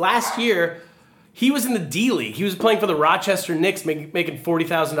ago, last year, he was in the D League. He was playing for the Rochester Knicks, making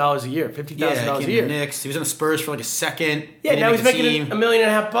 $40,000 a year, $50,000 a year. Knicks. He was on the Spurs for like a second. Yeah, now he's making team. $1.5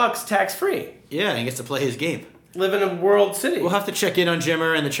 million tax free, Yeah, and he gets to play his game. living in World City. We'll have to check in on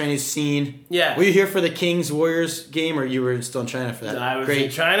Jimmer and the Chinese scene. Yeah. Were you here for the Kings-Warriors game, or you were still in China for that? I was in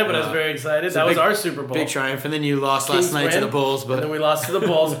China, but I was very excited. That was our Super Bowl. Big triumph, and then you lost Kings last night to win, the Bulls. But and then we lost to the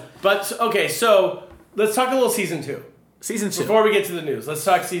Bulls. But okay, so let's talk a little season 2. season 2. Before we get to the news, let's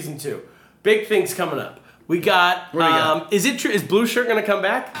talk season 2. Big things coming up. We got. What do we got? Is it true? Is Blue Shirt gonna come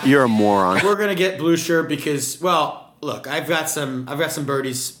back? You're a moron. We're gonna get Blue Shirt because, well, look, I've got some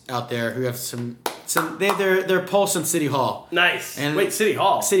birdies out there who have some. They're pulse in City Hall. Nice. And wait, City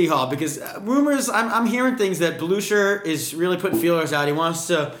Hall. City Hall, because rumors. I'm hearing things that Blue Shirt is really putting feelers out. He wants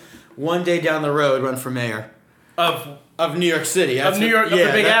to one day down the road run for mayor of New York City. Of New York, of the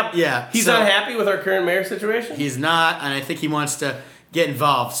Big Apple. Yeah, He's so unhappy with our current mayor situation. He's not, and I think he wants to get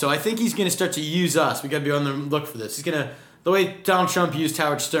involved. So I think he's going to start to use us. We got to be on the look for this. He's going to, the way Donald Trump used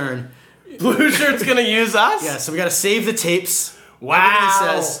Howard Stern. Blue Shirt's gonna use us. Yeah, so we got to save the tapes. Wow.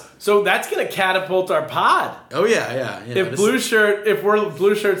 Everything he says. So that's gonna catapult our pod. Oh yeah. You know, If we're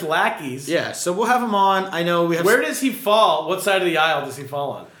Blue Shirt's lackeys. Yeah, so we'll have him on. I know we have. Where does he fall? What side of the aisle does he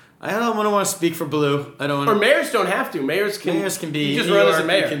fall on? I don't want to speak for Blue. I don't. Or mayors don't have to. Mayors can be. You just New run York, as a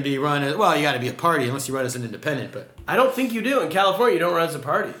mayor. You can be run as well. You got to be a party unless you run as an independent. But I don't think you do. In California, you don't run as a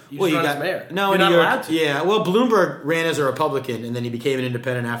party. You just run as mayor. No, you're in not New York, allowed to. Yeah, well, Bloomberg ran as a Republican and then he became an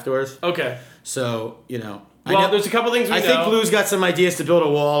independent afterwards. Okay. So Well, there's a couple things we know. I think Blue's got some ideas to build a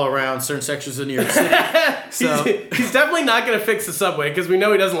wall around certain sections of New York City. So he's definitely not going to fix the subway because we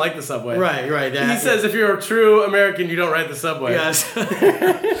know he doesn't like the subway. Right. He says if you're a true American, you don't ride the subway. Yes.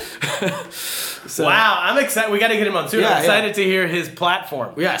 So, wow, I'm excited. We got to get him on too. I'm excited to hear his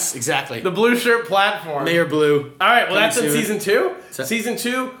platform. Yes, exactly. The blue shirt platform. Mayor Blue. All right, well, that's in soon. season 2. Season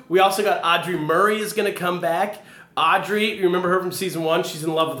 2, we also got Audrey Murray is going to come back. Audrey, you remember her from season 1. She's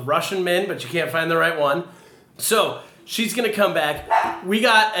in love with Russian men, but you can't find the right one. So she's going to come back. We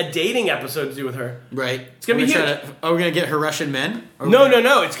got a dating episode to do with her. Right. It's going to be huge. Are we going to get her Russian men?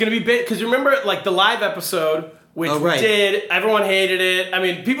 No. It's going to be big. Because remember, like, the live episode, which we did, everyone hated it. I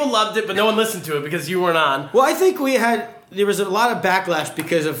mean, people loved it, but no one listened to it because you weren't on. Well, I think there was a lot of backlash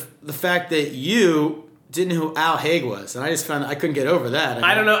because of the fact that you didn't know who Al Haig was. And I just found I couldn't get over that.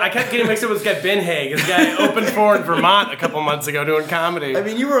 I don't know. I kept getting mixed up with this guy, Ben Haig. This guy opened for in Vermont a couple months ago doing comedy. I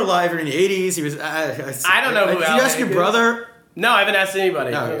mean, you were alive in the 80s. He was... I don't know who Al Haig is. Did you ask your brother? No, I haven't asked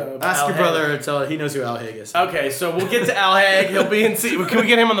anybody. No, ask your brother until he knows who Al Haig is. Okay, so we'll get to Al Haig. He'll be in... Can we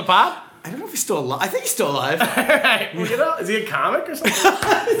get him on the pod? I don't know if he's still alive. I think he's still alive. All right. Is he a comic or something?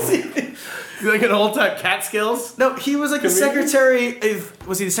 Is he like an old-time Catskills? No, he was like the secretary of...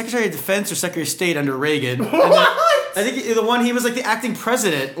 Was he the Secretary of Defense or Secretary of State under Reagan? What? I think he was like the acting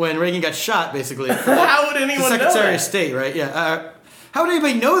president when Reagan got shot, basically. How would anyone know that? Secretary of State, right? Yeah. How would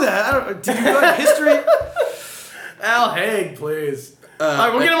anybody know that? Did you go to history? Al Haig, please. All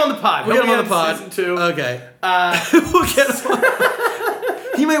right, we'll get him on the pod. We'll get him on the pod. Season 2. Okay. We'll get him on.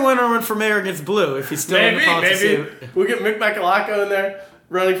 He might want to run for mayor against Blue if he's still in the politics. Maybe. We'll get Mick Macalacco in there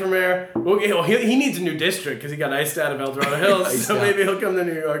running for mayor. He needs a new district because he got iced out of El Dorado Hills, so maybe he'll come to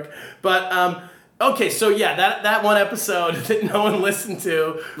New York. But, okay, so yeah, that one episode that no one listened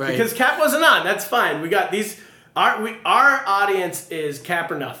to because Cap wasn't on. That's fine. We got these... Our audience is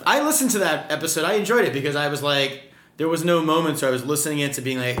Cap or nothing. I listened to that episode. I enjoyed it because I was like... There was no moments where I was listening into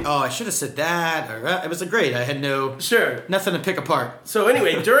being like, oh, I should have said that. Or it was great. I had nothing to pick apart. So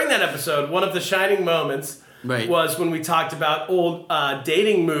anyway, during that episode, one of the shining moments was when we talked about old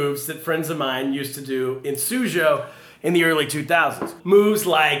dating moves that friends of mine used to do in Suzhou in the early 2000s. Moves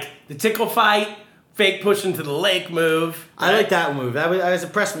like the tickle fight, fake push into the lake move. I like that move. I was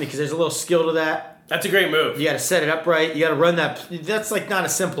impressed with me because there's a little skill to that. That's a great move. You got to set it up right. You got to run that. That's like not a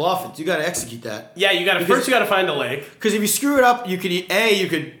simple offense. You got to execute that. Yeah, you got to first. You got to find a lake. Because if you screw it up, she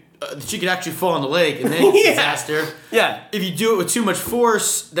could actually fall in the lake, and then it's a disaster. Yeah. If you do it with too much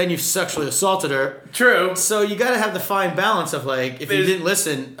force, then you've sexually assaulted her. True. So you got to have the fine balance of like, if you didn't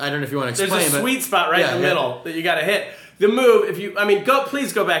listen, I don't know if you want to explain. There's a sweet spot right in the middle that you got to hit. The move,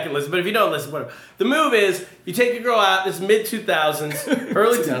 please go back and listen. But if you don't listen, whatever. The move is you take a girl out. This mid 2000s,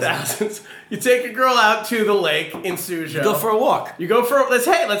 early 2000s. You take a girl out to the lake in Suzhou. Go for a walk. You go for let's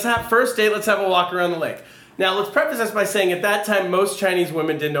have first date. Let's have a walk around the lake. Now let's preface this by saying at that time most Chinese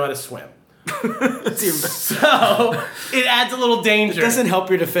women didn't know how to swim. So it adds a little danger. It doesn't help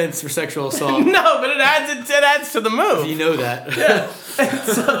your defense for sexual assault. No, but it adds to the move. If you know that. Yeah. And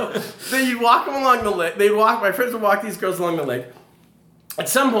so then you'd walk them along the lake. My friends would walk these girls along the lake. At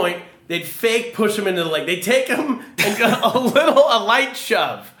some point, they'd fake push them into the lake. They'd take them and go a light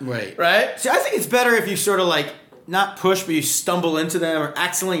shove. Right. Right? See, I think it's better if you sort of like not push, but you stumble into them or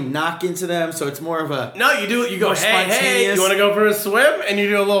accidentally knock into them. So it's more of a... No, you do it. You go, hey, you want to go for a swim? And you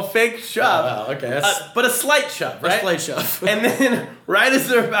do a little fake shove. Oh, okay. But a slight shove, right? A slight shove. And then right as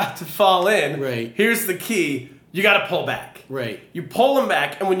they're about to fall in, right. Here's the key. You got to pull back. Right. You pull them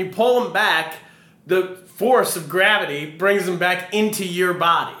back, and when you pull them back, the force of gravity brings them back into your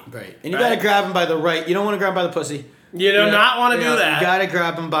body. Right. And you got to grab them by the right. You don't want to grab them by the pussy. You do not want to do that. You got to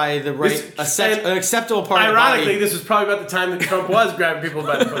grab them by the right, an acceptable part of the body. Ironically, this was probably about the time that Trump was grabbing people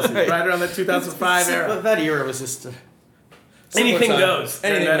by the pussy, right around that 2005 era. That era was just... Anything goes.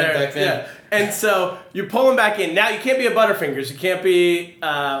 Anything in that era. back then. Yeah. And so you pull them back in. Now, you can't be a Butterfingers. You can't be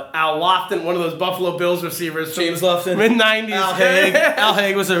Al Lofton, one of those Buffalo Bills receivers. James Lofton. Mid-90s. Al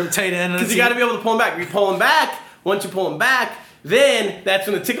Haig was a tight end. Because you got to be able to pull them back. You pull them back. Once you pull them back, then that's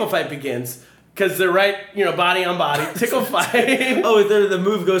when the tickle fight begins. Because they're right, body on body. Tickle fight. Oh, the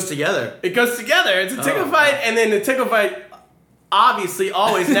move goes together. It goes together. It's a tickle fight, and then the tickle fight obviously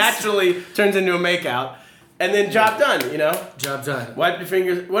always naturally turns into a makeout. And then job done, Job done. Wipe your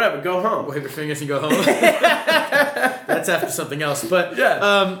fingers, whatever, go home. Wipe your fingers and go home. That's after something else. But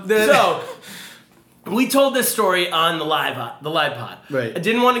yeah. So we told this story on the live pod. Right. I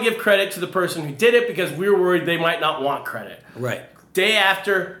didn't want to give credit to the person who did it because we were worried they might not want credit. Right. Day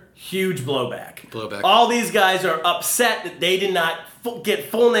after, huge blowback. All these guys are upset that they did not get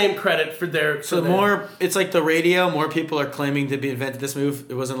full name credit for their. So it's like the radio. More people are claiming to be invented this move.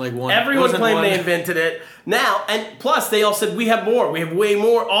 It wasn't like one. Everyone claimed they invented it. Now, and plus they all said we have more. We have way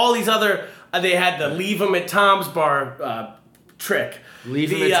more. All these other. They had the leave them at Tom's bar trick.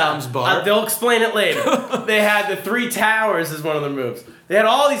 Leave them at Tom's bar. They'll explain it later. They had the 3 towers as one of their moves. They had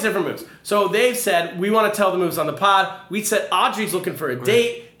all these different moves. So they've said, we want to tell the moves on the pod. We said Audrey's looking for a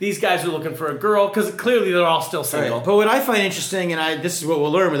date. These guys are looking for a girl because clearly they're all still single. Right. But what I find interesting, and this is what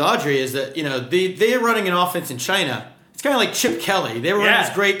we'll learn with Audrey, is that they are running an offense in China. It's kind of like Chip Kelly. They were running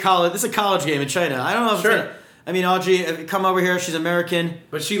this great college. This is a college game in China. I don't know if it's gonna, I mean, Audrey, come over here. She's American.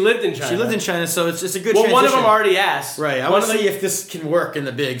 But she lived in China. She lived in China, so it's a good Well, transition. one of them already asked. Right. I want to see if this can work in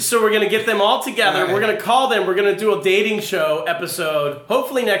the big. So we're going to get them all together. Right. We're going to call them. We're going to do a dating show episode,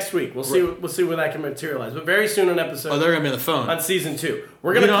 hopefully next week. We'll see where that can materialize. But very soon an episode. Oh, they're going to be on the phone. On season 2.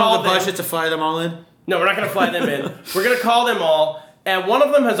 We're going to call them. You don't have the budget to fly them all in? No, we're not going to fly them in. We're going to call them all. And one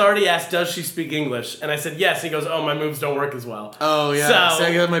of them has already asked, does she speak English? And I said, yes. He goes, oh, my moves don't work as well. Oh, yeah. So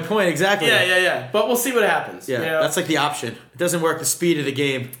I got my point, exactly. Yeah. But we'll see what happens. Yeah, that's like the option. It doesn't work the speed of the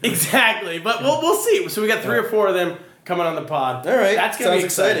game. Exactly. But we'll see. So we got 3 or 4 of them coming on the pod. All right. That's going to be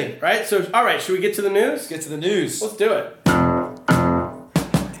exciting. Right? So, all right. Should we get to the news? Let's get to the news. Let's do it.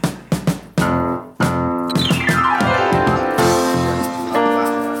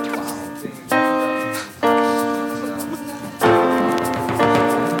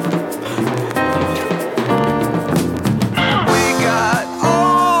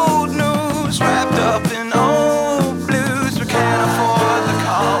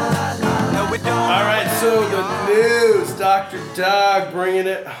 Doug bringing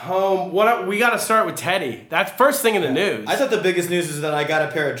it home. We got to start with Teddy. That's first thing in the news. I thought the biggest news is that I got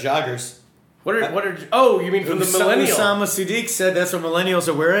a pair of joggers. What are? Oh, you mean from the millennial? Usama Siddiq said that's what millennials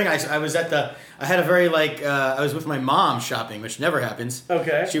are wearing. I was at the. I had a very I was with my mom shopping, which never happens.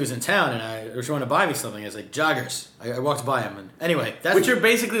 Okay. She was in town and she wanted to buy me something. I was like joggers. I walked by them and anyway. Which are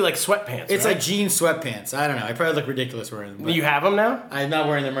basically like sweatpants. It's right? like jean sweatpants. I don't know. I probably look ridiculous wearing them. You have them now? I'm not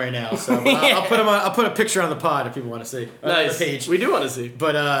wearing them right now, so I'll put them on. I'll put a picture on the pod if people want to see. Nice. On the page. We do want to see.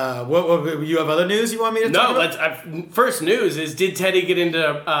 But what you have other news you want me to talk about? No. First news is: did Teddy get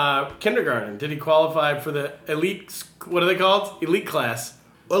into kindergarten? Did he qualify for the elite? What are they called? Elite class.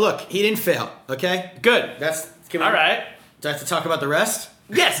 Well, look, he didn't fail. Okay. Good. All right. Do I have to talk about the rest?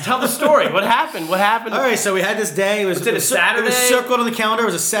 Yes, tell the story. What happened? What happened? All right, so we had this day. It was a Saturday? It was circled on the calendar. It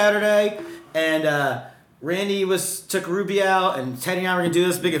was a Saturday, and Randy took Ruby out, and Teddy and I were gonna do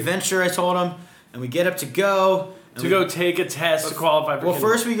this big adventure. I told him, and we get up to go. Go take a test to qualify for. Well,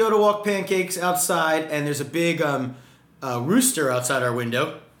 first we go to walk pancakes outside, and there's a big rooster outside our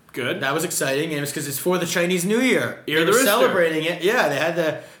window. Good. That was exciting, and it was because it's for the Chinese New Year. They were celebrating it. Yeah, they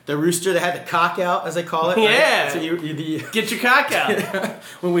had the rooster. They had the cock out, as they call it. Yeah. Right? So get your cock out.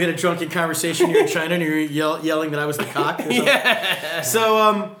 When we had a drunken conversation here in China, and you were yelling that I was the cock. Or Yeah.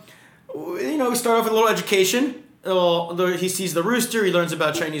 So, we start off with a little education. He sees the rooster. He learns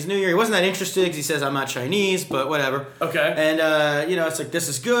about Chinese New Year. He wasn't that interested because he says, I'm not Chinese, but whatever. Okay. And, it's like, this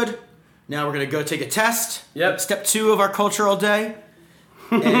is good. Now we're going to go take a test. Yep. Step 2 of our cultural day.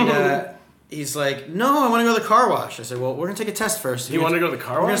 And he's like, no, I want to go to the car wash. I said, well, we're going to take a test first. You want to go to the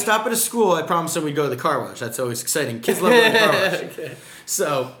car wash? We're going to stop at a school. I promised him we'd go to the car wash. That's always exciting. Kids love going to the car wash. Okay.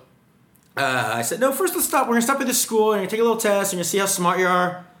 So I said, no, first let's stop. We're going to stop at this school. And you're going to take a little test. And you're going to see how smart you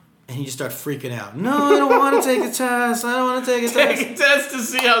are. And he just started freaking out. No, I don't want to take a test. I don't want to take a test. Take a test to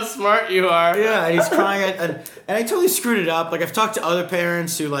see how smart you are. Yeah, and he's crying. And I totally screwed it up. Like, I've talked to other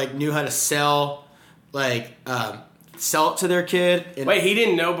parents who, knew how to sell it to their kid. Wait, he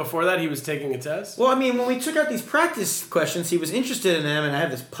didn't know before that he was taking a test? Well, I mean, when we took out these practice questions, he was interested in them, and I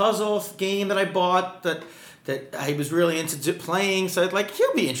have this puzzle game that I bought that I was really into playing, so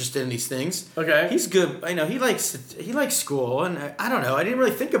he'll be interested in these things. Okay. He's good. I know, he likes school, and I don't know, I didn't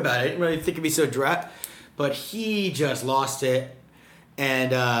really think about it. I didn't really think it'd be so dry, but he just lost it,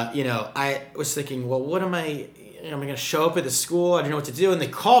 and, I was thinking, well, what am I... I'm going to show up at the school. I didn't know what to do. And they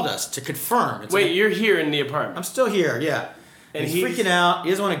called us to confirm. Wait, you're here in the apartment? I'm still here, yeah. And he's freaking out.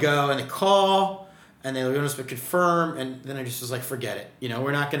 He doesn't want to go. And they call. And they want us to confirm. And then I just was like, forget it.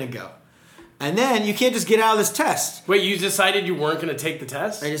 We're not going to go. And then you can't just get out of this test. Wait, you decided you weren't going to take the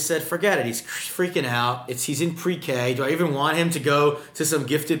test? I just said, forget it. He's freaking out. He's in pre-K. Do I even want him to go to some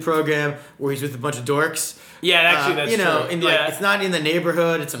gifted program where he's with a bunch of dorks? Yeah, actually, that's true. It's not in the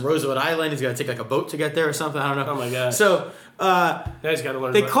neighborhood. It's in Roosevelt Island. He's got to take a boat to get there or something. I don't know. Oh my god. So now he's got to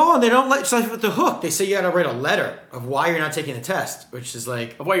learn. They call and they don't let you with the hook. They say you got to write a letter of why you're not taking the test, which is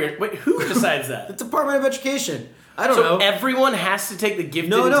like. Of why you're. Wait, who decides that? The Department of Education. I don't know. So everyone has to take the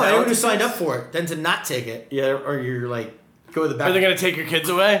gifted. No, anyone who signed up for it. Then to not take it, or you're like. go to the back. Are they going to take your kids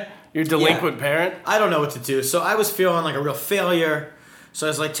away? Your delinquent parent? I don't know what to do. So I was feeling like a real failure. So I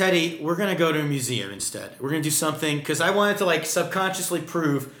was like, Teddy, we're going to go to a museum instead. We're going to do something because I wanted to like subconsciously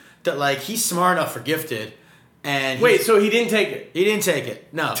prove that like he's smart enough for gifted. And Wait, so he didn't take it? he didn't take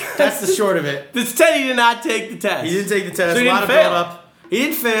it. No, that's the short of it. This Teddy did not take the test. He didn't take the test. So he a lot didn't of fail. build up. He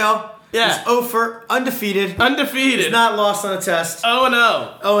didn't fail. Yeah. He's 0 for undefeated. Undefeated. He's not lost on a test. Oh,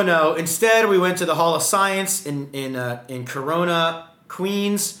 no. Oh no! Instead, we went to the Hall of Science in Corona,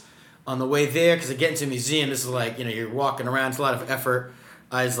 Queens. On the way there, because I get into a museum, this is like you're walking around. It's a lot of effort.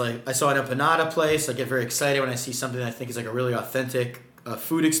 I saw an empanada place. I get very excited when I see something that I think is like a really authentic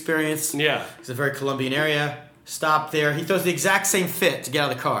food experience. Yeah. It's a very Colombian area. Stop there. He throws the exact same fit to get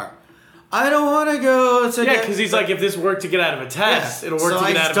out of the car. I don't want to go to Yeah, because he's like, if this worked to get out of a test, it'll work So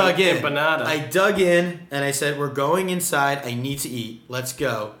to get I out of dug an in. empanada. I dug in and I said, we're going inside. I need to eat. Let's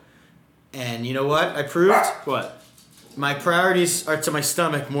go. And you know what? I proved What? my priorities are to my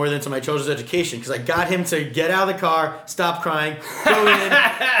stomach more than to my children's education because I got him to get out of the car, stop crying, go in,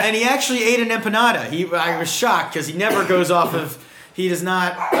 and he actually ate an empanada. I was shocked because he never goes off of. He is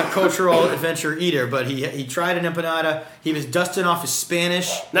not a cultural adventure eater, but he tried an empanada. He was dusting off his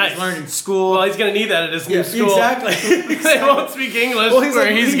Spanish. Nice. He's learned in school. Well, he's going to need that at his new school. Exactly. They won't speak English Well, he's where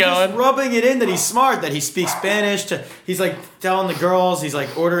like, he's going. just rubbing it in that he's smart, that he speaks Spanish. He's like telling the girls, he's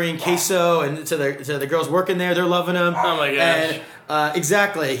like ordering queso, and to the girls working there, they're loving him. Oh my gosh. And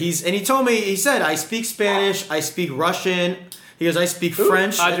exactly, he told me, he said, I speak Spanish, I speak Russian. He goes, I speak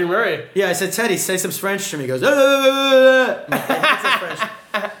French. Audrey Murray. Yeah, I said, Teddy, say some French to me. He goes, French.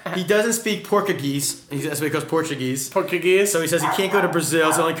 He doesn't speak Portuguese. That's what he goes Portuguese. Portuguese. So he says he can't go to Brazil.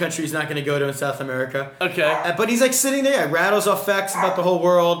 It's the only country he's not going to go to in South America. Okay. But he's like sitting there, rattles off facts about the whole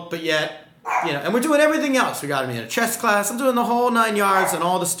world, but yet, and we're doing everything else. We got him in a chess class. I'm doing the whole 9 yards and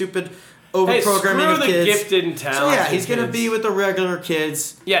all the stupid over-programming screw of the kids. gifted and So talented yeah, he's going to kids. be with the regular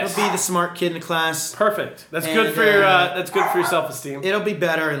kids. Yes. He'll be the smart kid in the class. Perfect. That's And, good for your. That's good for your self-esteem. It'll be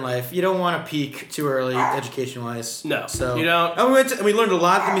better in life. You don't want to peak too early, education-wise. No, so you don't. And we learned a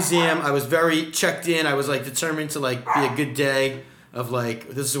lot at the museum. I was very checked in. I was like determined to like be a good day. Of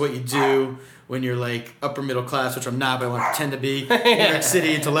like, this is what you do when you're like upper middle class, which I'm not, but I want to pretend to be. New York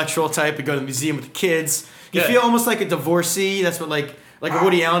City intellectual type. And go to the museum with the kids. You Good. feel almost like a divorcee. That's what like a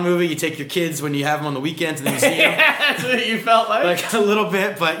Woody Allen movie. You take your kids when you have them on the weekend to the museum. That's what you felt like. Like a little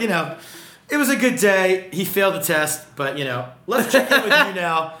bit, but it was a good day. He failed the test, but let's check in with you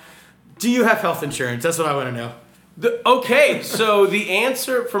now. Do you have health insurance? That's what I want to know. Okay, so the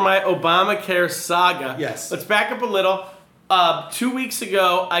answer for my Obamacare saga. Yes. Let's back up a little. 2 weeks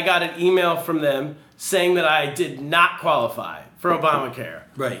ago, I got an email from them saying that I did not qualify for Obamacare.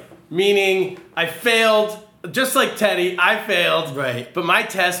 Right. Meaning I failed, just like Teddy, I failed. Right. But my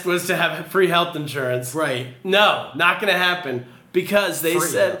test was to have free health insurance. Right. No, not going to happen because they Free.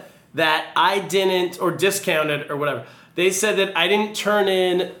 said that I didn't, or discounted or whatever. They said that I didn't turn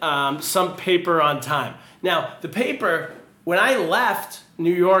in some paper on time. Now, the paper, when I left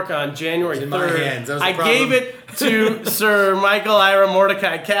New York on January 3rd, in my hands. That was the I problem. gave it to Sir Michael Ira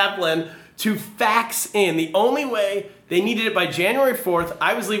Mordecai Kaplan to fax in. The only way they needed it by January 4th,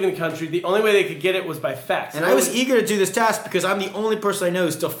 I was leaving the country. The only way they could get it was by fax. And I was eager to do this task because I'm the only person I know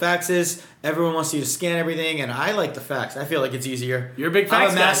who still faxes. Everyone wants you to scan everything, and I like the fax. I feel like it's easier. You're a big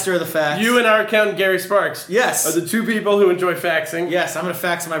fax I'm a guy. master of the fax. You and our accountant Gary Sparks Yes. are the two people who enjoy faxing. Yes, I'm going to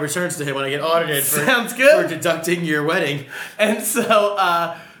fax my returns to him when I get audited for, Sounds good. for deducting your wedding. And so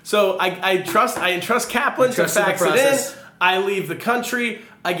I entrust Kaplan to Trust in the fax it in. process. I leave the country.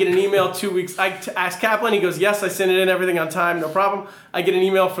 I get an email 2 weeks. I ask Kaplan. He goes, yes, I sent it in, everything on time, no problem. I get an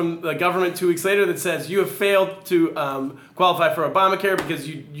email from the government 2 weeks later that says, you have failed to qualify for Obamacare because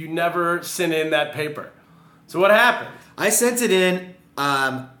you never sent in that paper. So what happened? I sent it in.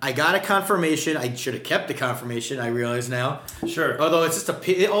 I got a confirmation. I should have kept the confirmation, I realize now. Sure. Although it's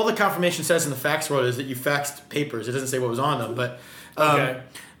just all the confirmation says in the fax world is that you faxed papers. It doesn't say what was on them, but Okay.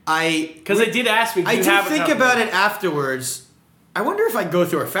 Because they did ask me, do I you did have a think confirmation? about it afterwards. I wonder if I go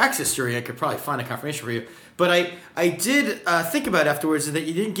through our fax history, I could probably find a confirmation for you. But I did think about it afterwards that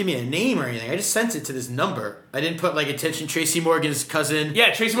you didn't give me a name or anything. I just sent it to this number. I didn't put like attention Tracy Morgan's cousin.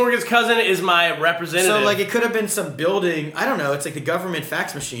 Yeah, Tracy Morgan's cousin is my representative. So like it could have been some building. I don't know. It's like the government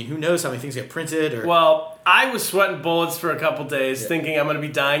fax machine. Who knows how many things get printed or. Well, I was sweating bullets for a couple days, thinking I'm going to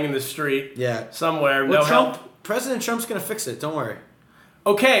be dying in the street. Yeah. Somewhere, Well, no help. President Trump's gonna fix it. Don't worry.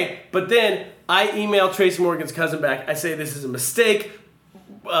 Okay, but then I emailed Tracy Morgan's cousin back. I say this is a mistake.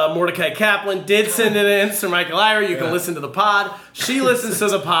 Mordecai Kaplan did send it in. Sir Michael Ira, you can listen to the pod. She listens to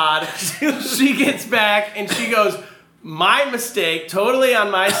the pod. She gets back and she goes, my mistake, totally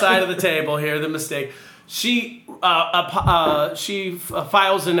on my side of the table here, the mistake. She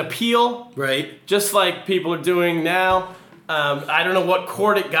files an appeal, Right. just like people are doing now. I don't know what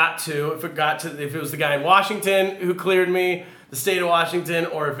court it got to. If it was the guy in Washington who cleared me, the state of Washington,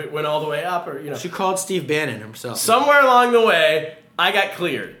 or if it went all the way up, or She called Steve Bannon himself. somewhere along the way, I got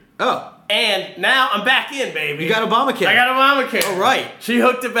cleared, Oh, and now I'm back in, baby. you got Obamacare. I got Obamacare. Oh, right. She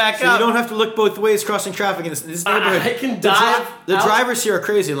hooked it back So up. you don't have to look both ways crossing traffic in this neighborhood. I can The dive The out- drivers here are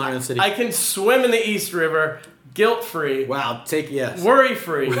crazy in London City. I can swim in the East River, guilt-free, Wow, yes.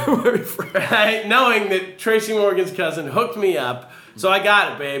 worry-free, right? Knowing that Tracy Morgan's cousin hooked me up. So I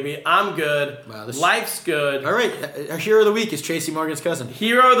got it, baby. I'm good. Wow, Life's good. All right, our hero of the week is Tracy Morgan's cousin.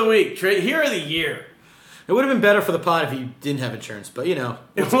 Hero of the week. Hero of the year. It would have been better for the pod if you didn't have insurance, but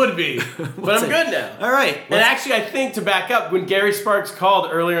It would be. But I'm good now. All right. And actually, I think, to back up, when Gary Sparks called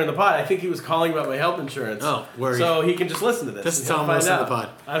earlier in the pod, I think he was calling about my health insurance. Oh, worried. So he can just listen to this. Just and tell he'll him to listen find to the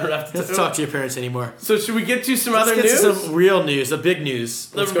out. pod. I don't have to Let's talk to your parents anymore. So should we get to some Let's other get news? to some real news, the big news.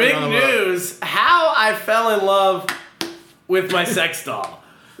 The What's going big on in the world. news, how I fell in love with my sex doll.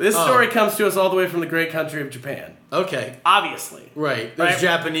 This story comes to us all the way from the great country of Japan. Okay, Obviously. right. There's Right.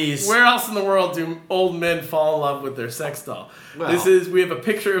 Japanese. Where else in the world do old men fall in love with their sex doll? Well- We have a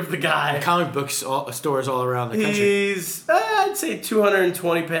picture of the guy. comic book stores all around the country. He's, I'd say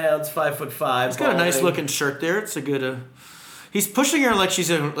 220 pounds, 5'5". He's got a nice looking shirt there. It's a good. He's pushing her like she's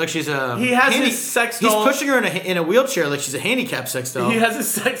a. He has his sex He's doll- pushing her in a wheelchair like she's a handicapped sex doll. He has a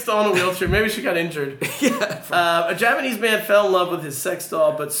sex doll in a wheelchair. Maybe she got injured. A Japanese man fell in love with his sex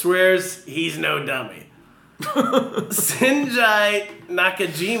doll, but swears he's no dummy. Shinjai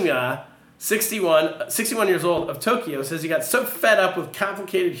Nakajima, 61 years old, of Tokyo, says he got so fed up with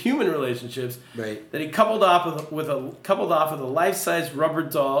complicated human relationships Right. that he coupled off with a life-size rubber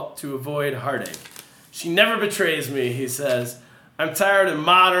doll to avoid heartache. She never betrays me, he says. I'm tired of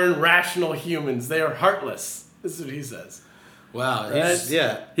modern, rational humans. They are heartless. This is what he says. Wow. Right?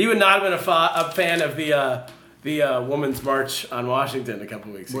 Yeah. He would not have been a fan of the Women's March on Washington a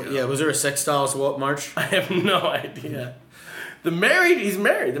couple weeks ago. Yeah. Was there a sex dolls march? I have no idea. He's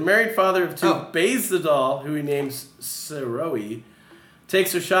married. The married father of two Oh. bathes the doll, who he names Saroi,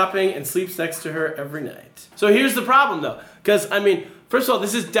 takes her shopping and sleeps next to her every night. So here's the problem, though. Because, first of all,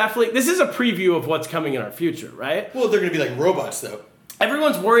 this is a preview of what's coming in our future, right? Well, they're gonna be like robots though.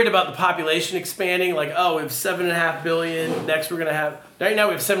 Everyone's worried about the population expanding. Like, oh, we have 7.5 billion. Next, we're going to have... Right now,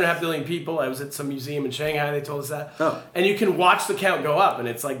 we have 7.5 billion people. I was at some museum in Shanghai. They told us that. Oh. And you can watch the count go up, and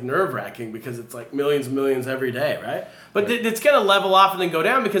it's, like, nerve-wracking because it's, like, millions and millions every day, right? But it's going to level off and then go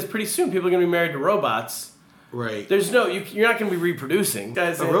down because pretty soon people are going to be married to robots. Right. There's no... You're not going to be reproducing.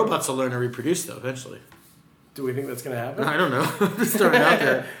 Guys, The robots will learn to reproduce though eventually. do we think that's going to happen? I don't know. Just throwing it out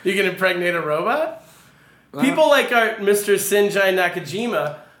there. You can impregnate a robot? People like our Mr. Shinjai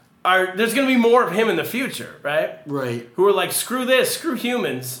Nakajima... there's going to be more of him in the future, right? Right. Who are like, screw this, screw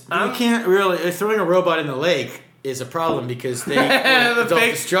humans. You can't really throwing a robot in the lake is a problem because they The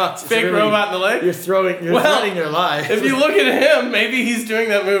self-destruct. It's fake robot in the lake? You're threatening their life. If you look at him, maybe he's doing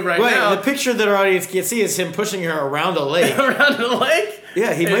that move right Wait, now. the picture that our audience can't see is him pushing her around a lake. Around the lake?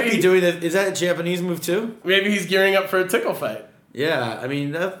 Yeah, he might Maybe- be doing it. Is that a Japanese move too? Maybe he's gearing up for a tickle fight. Yeah, I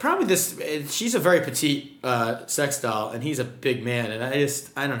mean, probably this. She's a very petite sex doll, and he's a big man, and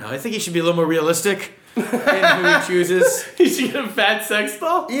I don't know. I think he should be a little more realistic in who he chooses. He should get a fat sex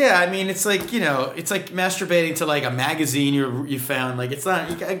doll? Yeah, I mean, it's like it's like masturbating to like a magazine you found. Like it's not.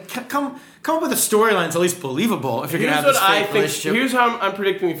 You gotta come up with a storyline that's at least believable if you're gonna Here's have this what I fake think. relationship. Here's how I'm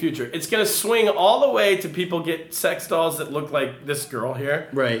predicting the future. It's going to swing all the way to people get sex dolls that look like this girl here.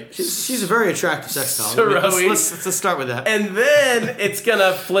 Right, she's a very attractive sex doll. Saroi. Let's start with that. And then it's going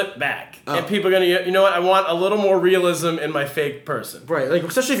to flip back. And people are going to, you know what, I want a little more realism in my fake person. Right, like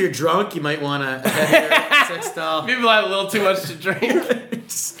especially if you're drunk, you might want a heavier sex doll. People have a little too much to drink.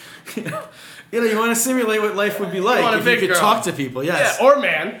 You want to simulate what life would be like want a if you big could girl. talk to people. Yes. Yeah, or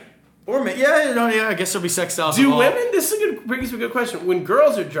man. I guess there'll be sex dolls. Do of all. women? This is brings me a good question. When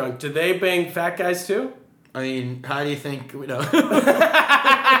girls are drunk, do they bang fat guys too? I mean, how do you think?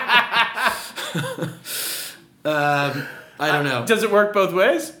 I don't know. Does it work both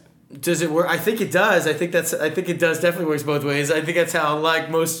ways? Does it work? I think it does. I think it does definitely works both ways. I think that's how like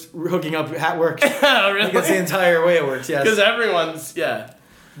most hooking up works. I Oh, really? think that's the entire way it works. Yes. Because everyone's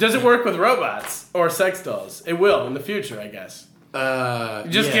Does it work with robots or sex dolls? It will in the future, I guess.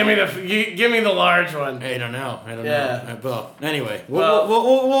 Just give me the large one. I don't know. Yeah. Well, anyway,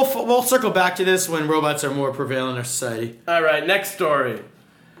 we'll circle back to this when robots are more prevalent in our society. All right, next story.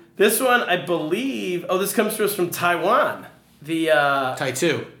 This one, I believe. Oh, this comes to us from Taiwan, the Tai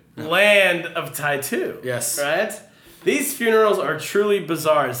 2. land of Taitu. Yes. Right. These funerals are truly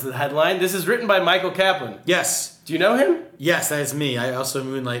bizarre is the headline. This is written by Michael Kaplan. Yes. Do you know him? Yes, that is me. I also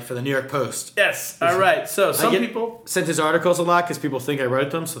moonlight for the New York Post. Yes. All right. So some I get people... sent his articles a lot because people think I wrote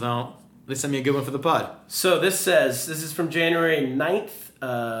them, so they send me a good one for the pod. So this is from January 9th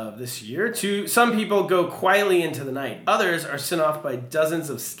of this year. Some people go quietly into the night. Others are sent off by dozens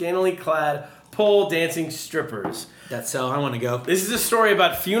of scantily clad pole dancing strippers. That's how I want to go. This is a story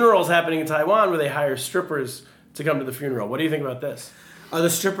about funerals happening in Taiwan where they hire strippers to come to the funeral. What do you think about this? Are the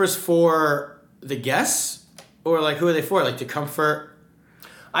strippers for the guests? Or like who are they for? Like to comfort?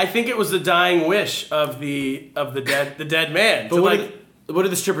 I think it was the dying wish of the dead man. But what do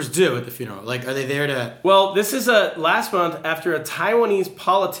the strippers do at the funeral? Like, are they there to... Well, this is last month after a Taiwanese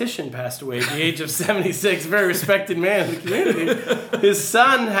politician passed away at the age of 76, a very respected man in the community. His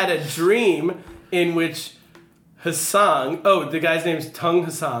son had a dream in which Hassan, the guy's name's Tung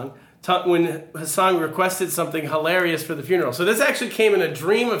Hassan, when Hassan requested something hilarious for the funeral. So this actually came in a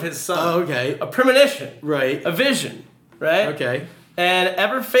dream of his son. Oh, okay. A premonition. Right. A vision, right? Okay. And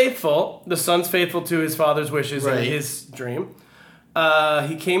ever faithful, the son's faithful to his father's wishes in his dream.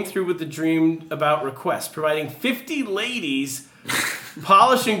 He came through with the dream about requests, providing 50 ladies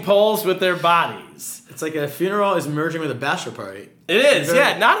polishing poles with their bodies. It's like a funeral is merging with a bachelor party. It is,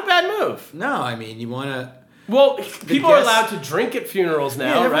 yeah, not a bad move. No, I mean, you want to... Well, people are allowed to drink at funerals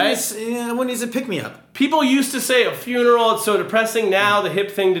now, right? Everyone needs a pick-me-up. People used to say a funeral, it's so depressing. Now the hip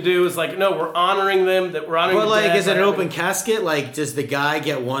thing to do is like, no, we're honoring them, that we're honoring But the like, dead. is it an open casket? Like, does the guy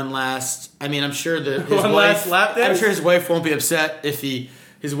get one last... I mean, I'm sure his One wife... last lap dance? I'm sure his wife won't be upset if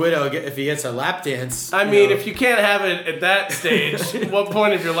his widow, if he gets a lap dance. I mean, if you can't have it at that stage, what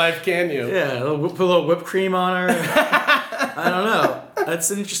point of your life can you? Yeah, put a little whipped cream on her. I don't know.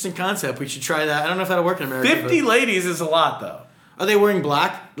 That's an interesting concept. We should try that. I don't know if that'll work in America. 50 ladies is a lot, though. Are they wearing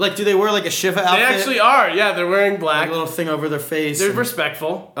black? Like, do they wear like a Shiva outfit? They actually are. Yeah, they're wearing black. Like a little thing over their face. They're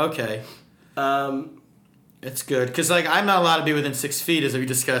respectful. Okay. It's good. Because, like, I'm not allowed to be within 6 feet, as we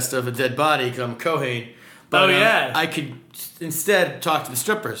discussed, of a dead body because I'm a Kohen. But, yeah. I could instead talk to the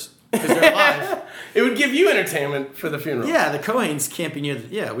strippers because they're alive. It would give you entertainment for the funeral. Yeah, the Kohens can't be near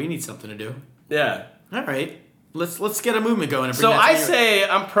yeah, we need something to do. Yeah. All right. Let's get a movement going. And bring So that to I New York. say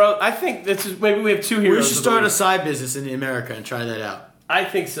I'm pro. I think this is maybe we have two heroes. We should start a side business in America and try that out. I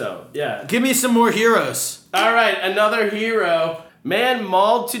think so. Yeah. Give me some more heroes. All right, another hero. Man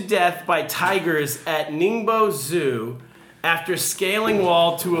mauled to death by tigers at Ningbo Zoo after scaling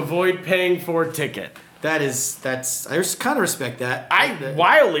wall to avoid paying for ticket. That's I kind of respect that. I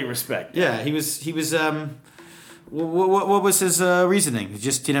wildly respect. Yeah, he was what was his reasoning? He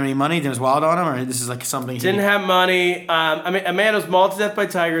just didn't have any money, there was wild on him, or this is like something Didn't have money. I mean, a man was mauled to death by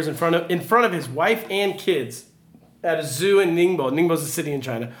tigers in front of his wife and kids at a zoo in Ningbo. Ningbo's a city in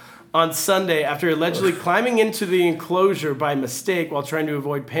China. On Sunday, after allegedly climbing into the enclosure by mistake while trying to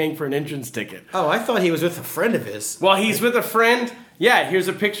avoid paying for an entrance ticket. Oh, I thought he was with a friend of his. Well, he's with a friend. Yeah, here's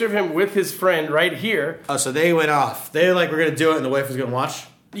a picture of him with his friend right here. Oh, so they went off. They were like, we're going to do it, and the wife was going to watch?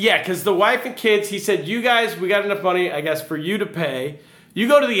 Yeah, because the wife and kids, he said, you guys, we got enough money, I guess, for you to pay. You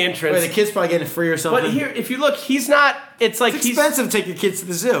go to the entrance. Wait, the kid's probably getting it free or something. But here, if you look, he's not, it's like it's expensive to take your kids to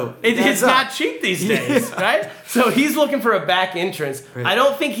the zoo. It's not cheap these days, right? So he's looking for a back entrance. Right. I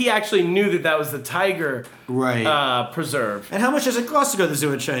don't think he actually knew that was the tiger preserve. And how much does it cost to go to the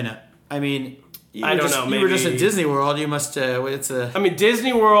zoo in China? I mean... You I don't know. You were just at Disney World. You must. I mean,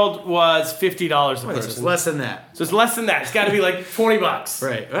 Disney World was $50 a person. It's less than that. So it's less than that. It's got to be like $20.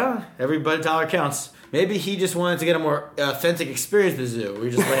 Right. Well, every dollar counts. Maybe he just wanted to get a more authentic experience at the zoo.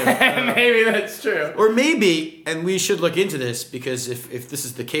 We just maybe that's true. Or maybe, and we should look into this because if this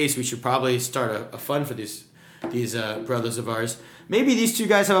is the case, we should probably start a fund for these brothers of ours. Maybe these two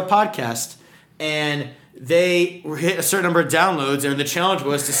guys have a podcast and they hit a certain number of downloads, and the challenge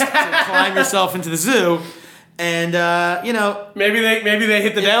was to climb yourself into the zoo, and maybe they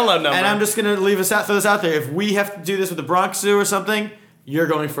hit the download number. And I'm just gonna throw this out there. If we have to do this with the Bronx Zoo or something, you're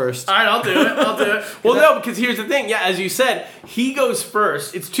going first. All right, I'll do it. Well, no, because here's the thing. Yeah, as you said, he goes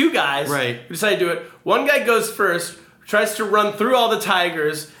first. It's two guys right. who decide to do it. One guy goes first, tries to run through all the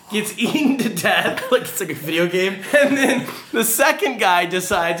tigers, gets eaten to death. Like it's like a video game. And then the second guy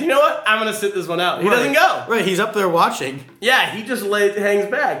decides, you know what? I'm going to sit this one out. He doesn't go. Right, he's up there watching. Yeah, he just hangs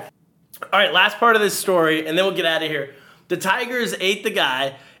back. All right, last part of this story, and then we'll get out of here. The tigers ate the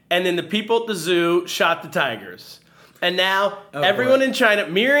guy, and then the people at the zoo shot the tigers. And now everyone in China,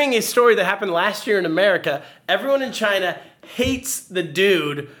 mirroring a story that happened last year in America, everyone in China hates the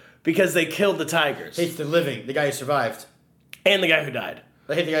dude because they killed the tigers. Hates the guy who survived. And the guy who died.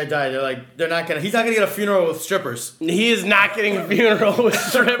 Hey, the guy died. They're like, he's not gonna get a funeral with strippers. He is not getting a funeral with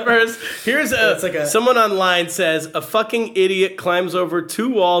strippers. Here's someone online says a fucking idiot climbs over 2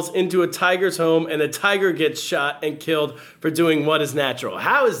 walls into a tiger's home and the tiger gets shot and killed for doing what is natural.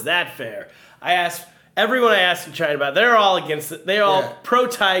 How is that fair? I asked everyone in China about it. They're all against it. They're all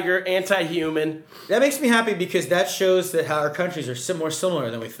pro-tiger, anti-human. That makes me happy because that shows that how our countries are more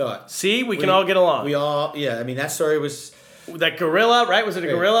similar than we thought. See, we can all get along. I mean, that story was... That gorilla, right? Was it a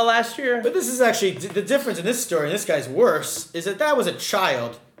gorilla last year? But this is actually, the difference in this story, and this guy's worse, is that was a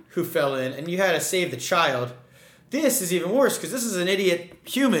child who fell in, and you had to save the child. This is even worse, because this is an idiot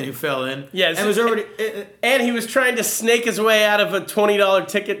human who fell in. Yes. And and he was trying to snake his way out of a $20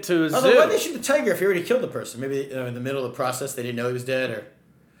 ticket to a zoo. Why'd they shoot the tiger if he already killed the person? Maybe in the middle of the process they didn't know he was dead, or...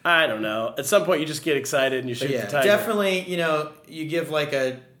 I don't know. At some point you just get excited and you shoot the tiger. Definitely, you give like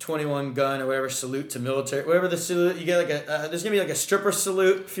a 21 gun or whatever salute to military, whatever the salute, you get like there's gonna be like a stripper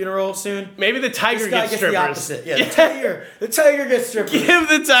salute funeral soon. Maybe the tiger gets strippers. The opposite. Yeah, the tiger gets strippers. Give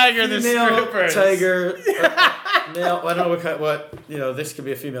the tiger the strippers. Tiger. Male. I don't know what this could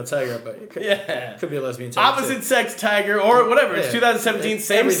be a female tiger, but it could be a lesbian tiger. Opposite sex tiger or whatever. It's 2017,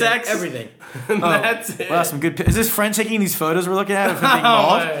 same sex. Everything. That's it. Wow, some good. Is this friend taking these photos we're looking at of him being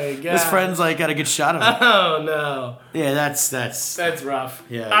mauled? My God. This friend's got a good shot of him. Oh no. Yeah, that's rough.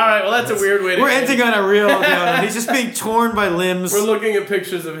 Yeah. All right. Well, that's a weird way to. We're ending on a real. He's just being torn by limbs. We're looking at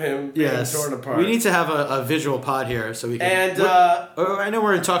pictures of him being torn apart. We need to have a visual pod here so we can. And I know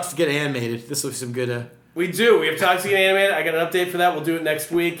we're in talks to get animated. This looks some good. We do. We have talks to get animated. I got an update for that. We'll do it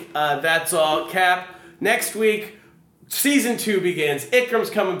next week. That's all. Cap. Next week. Season 2 begins. Ikram's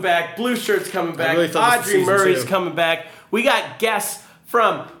coming back. Blue Shirt's coming back. Audrey Murray's coming back. We got guests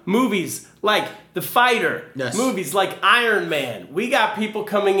from movies like The Fighter. Yes. Movies like Iron Man. We got people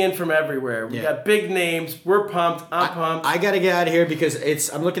coming in from everywhere. We got big names. We're pumped. I'm pumped. I got to get out of here because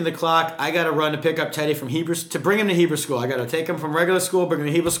I'm looking at the clock. I got to run to pick up Teddy from Hebrew to bring him to Hebrew school. I got to take him from regular school, bring him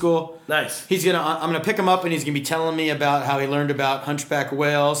to Hebrew school. Nice. I'm gonna pick him up and he's gonna be telling me about how he learned about hunchback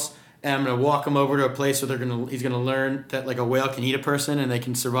whales. And I'm gonna walk him over to a place where he's gonna learn that like a whale can eat a person and they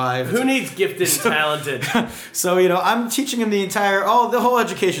can survive. Who needs gifted and talented? So I'm teaching him the whole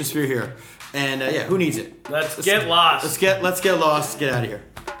education sphere here, and who needs it? Let's get lost. Let's get lost. Get out of here.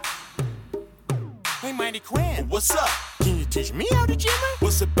 Hey, Mighty Quinn, what's up? Can you teach me how to jimmer?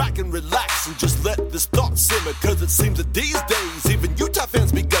 Well, sit back and relax and just let this thought simmer. Cause it seems that these days, even Utah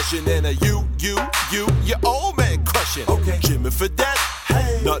fans be gushing. And your old man crushing. Okay, jimmer for that,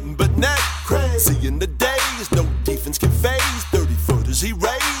 hey, nothing but net. Crazy. Seeing the days, no defense can phase. 30-footers he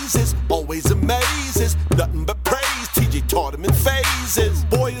raises, always amazes. Nothing but praise, TJ taught him in phases.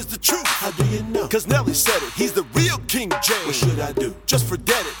 Boy, is the truth, how do you know? Cause Nelly said it, he's the real King James. What should I do? Just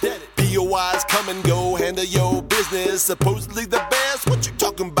forget it. POIs come and go, handle your business. Supposedly the best, what you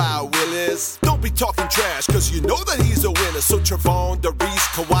talking about, Willis? Don't be talking trash, cause you know that he's a winner. So Trevon, Darius,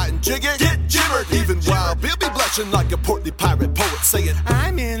 Kawhi, and Jiggy, get jimmered. Even while Bill be blushing like a portly pirate poet saying,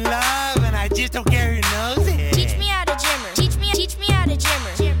 I'm in love and I just don't care who knows it. Teach me how to jimmer. Teach me how to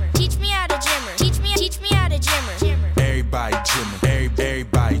jimmer. Teach me how to jimmer. Teach me how to jimmer. Everybody jimmer.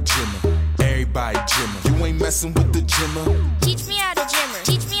 Everybody jimmer. Everybody jimmer. You ain't messing with the jimmer. Teach me how to jimmer.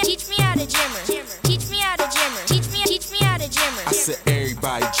 Teach me how to jimmer. Teach me how to jimmer. Teach me how to jimmer. I said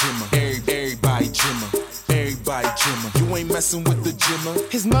everybody jimmer. Everybody jimmer. Everybody jimmer. You ain't messing with the jimmer.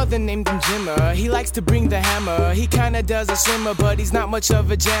 His mother named him Jimmer. He likes to bring the hammer. He kinda does a swimmer, but he's not much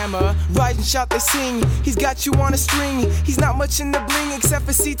of a jammer. Rise and shout, they sing. He's got you on a string. He's not much in the bling except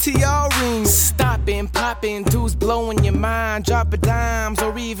for CTR rings. Stopping, popping, dudes blowing your mind. Dropping dimes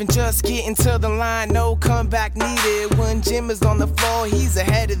or even just getting to the line. No comeback needed. When Jimmer's on the floor, he's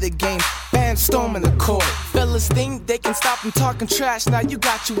ahead of the game. Fans storming the court. Fellas think they can stop him talking trash. Now you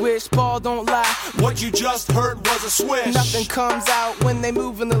got your wish, ball don't lie. What you just heard was a swish. Nothing comes out when they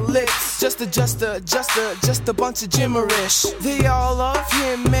moving the lips. Just a bunch of gimmerish. They all love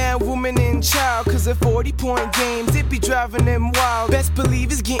him, man, woman, and child. Cause at 40-point games, it be driving them wild. Best believe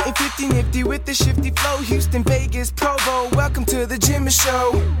he's getting 50-nifty with the shifty flow. Houston, Vegas, Provo, welcome to the Jimmer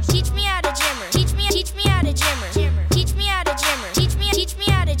Show. Teach me how to jimmer. Teach me how to jimmer. Teach me how to jimmer. Teach me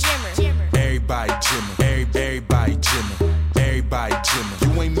how to jimmer. Everybody jimmer. Everybody jimmer. Everybody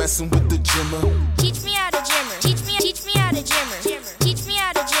jimmer. You ain't messing with the jimmer. Teach me how to jimmer. Teach me how to jimmer. Teach me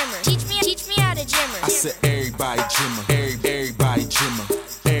how to jimmer. Teach me how to jimmer. I said everybody jimmer. Everybody jimmer.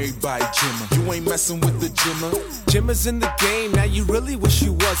 Everybody jimmer. You ain't messing with the jimmer. Jimmer's in the game, now you really wish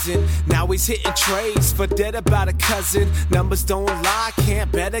you wasn't. Now he's hitting trades for dead about a cousin. Numbers don't lie,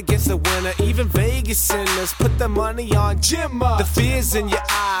 can't bet against the winner. Even Vegas sinners put the money on Jimmer. The fear's in your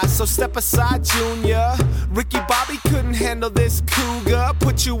eyes, so step aside, Junior. Ricky Bobby couldn't handle this cougar.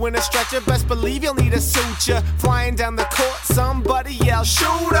 Put you in a stretcher, best believe you'll need a suture. Flying down the court, somebody yell,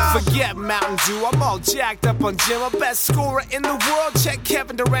 shooter. Forget Mountain Dew, I'm all jacked up on Jimmer. Best scorer in the world, check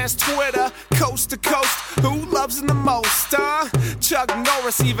Kevin Durant's Twitter. Coast to coast, who loves him the most, Chuck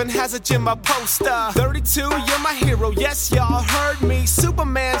Norris even has a Jimmer poster. 32, you're my hero, yes, y'all heard me.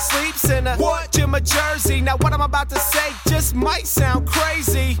 Superman sleeps in a Jimmer jersey. Now what I'm about to say just might sound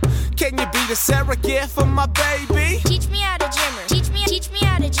crazy. Can you be the surrogate for my baby? Teach me how to Jimmer. Teach me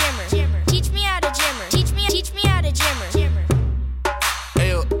how to Jimmer. Teach me how to Jimmer. Teach me how to Jimmer.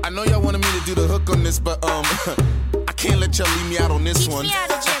 Hey, I know y'all wanted me to do the hook on this, but I can't let y'all leave me out on this one. Teach me how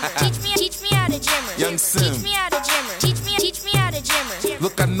to Jimmer. Teach me how to Jimmer. Young Sim. Teach me how to Jimmer. Teach me how to Jimmer.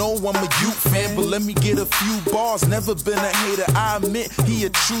 Look, I know I'm a Ute fan, but let me get a few bars. Never been a hater, I admit he a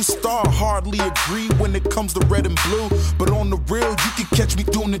true star. Hardly agree when it comes to red and blue, but on the real, you can catch me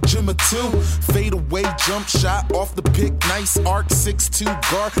doing the Jimmer too. Fade away, jump shot off the pick, nice arc, 6'2"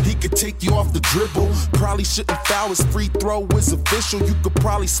 guard. He could take you off the dribble. Probably shouldn't foul, his free throw is official. You could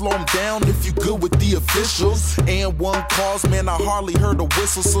probably slow him down if you good with the officials. And one calls, man, I hardly heard a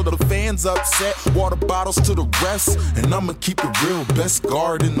whistle, so the fans upset. Water bottles to the rest, and I'ma keep it real, best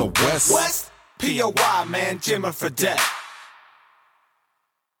guard in the West. P.O.Y. man, Jimmer for death.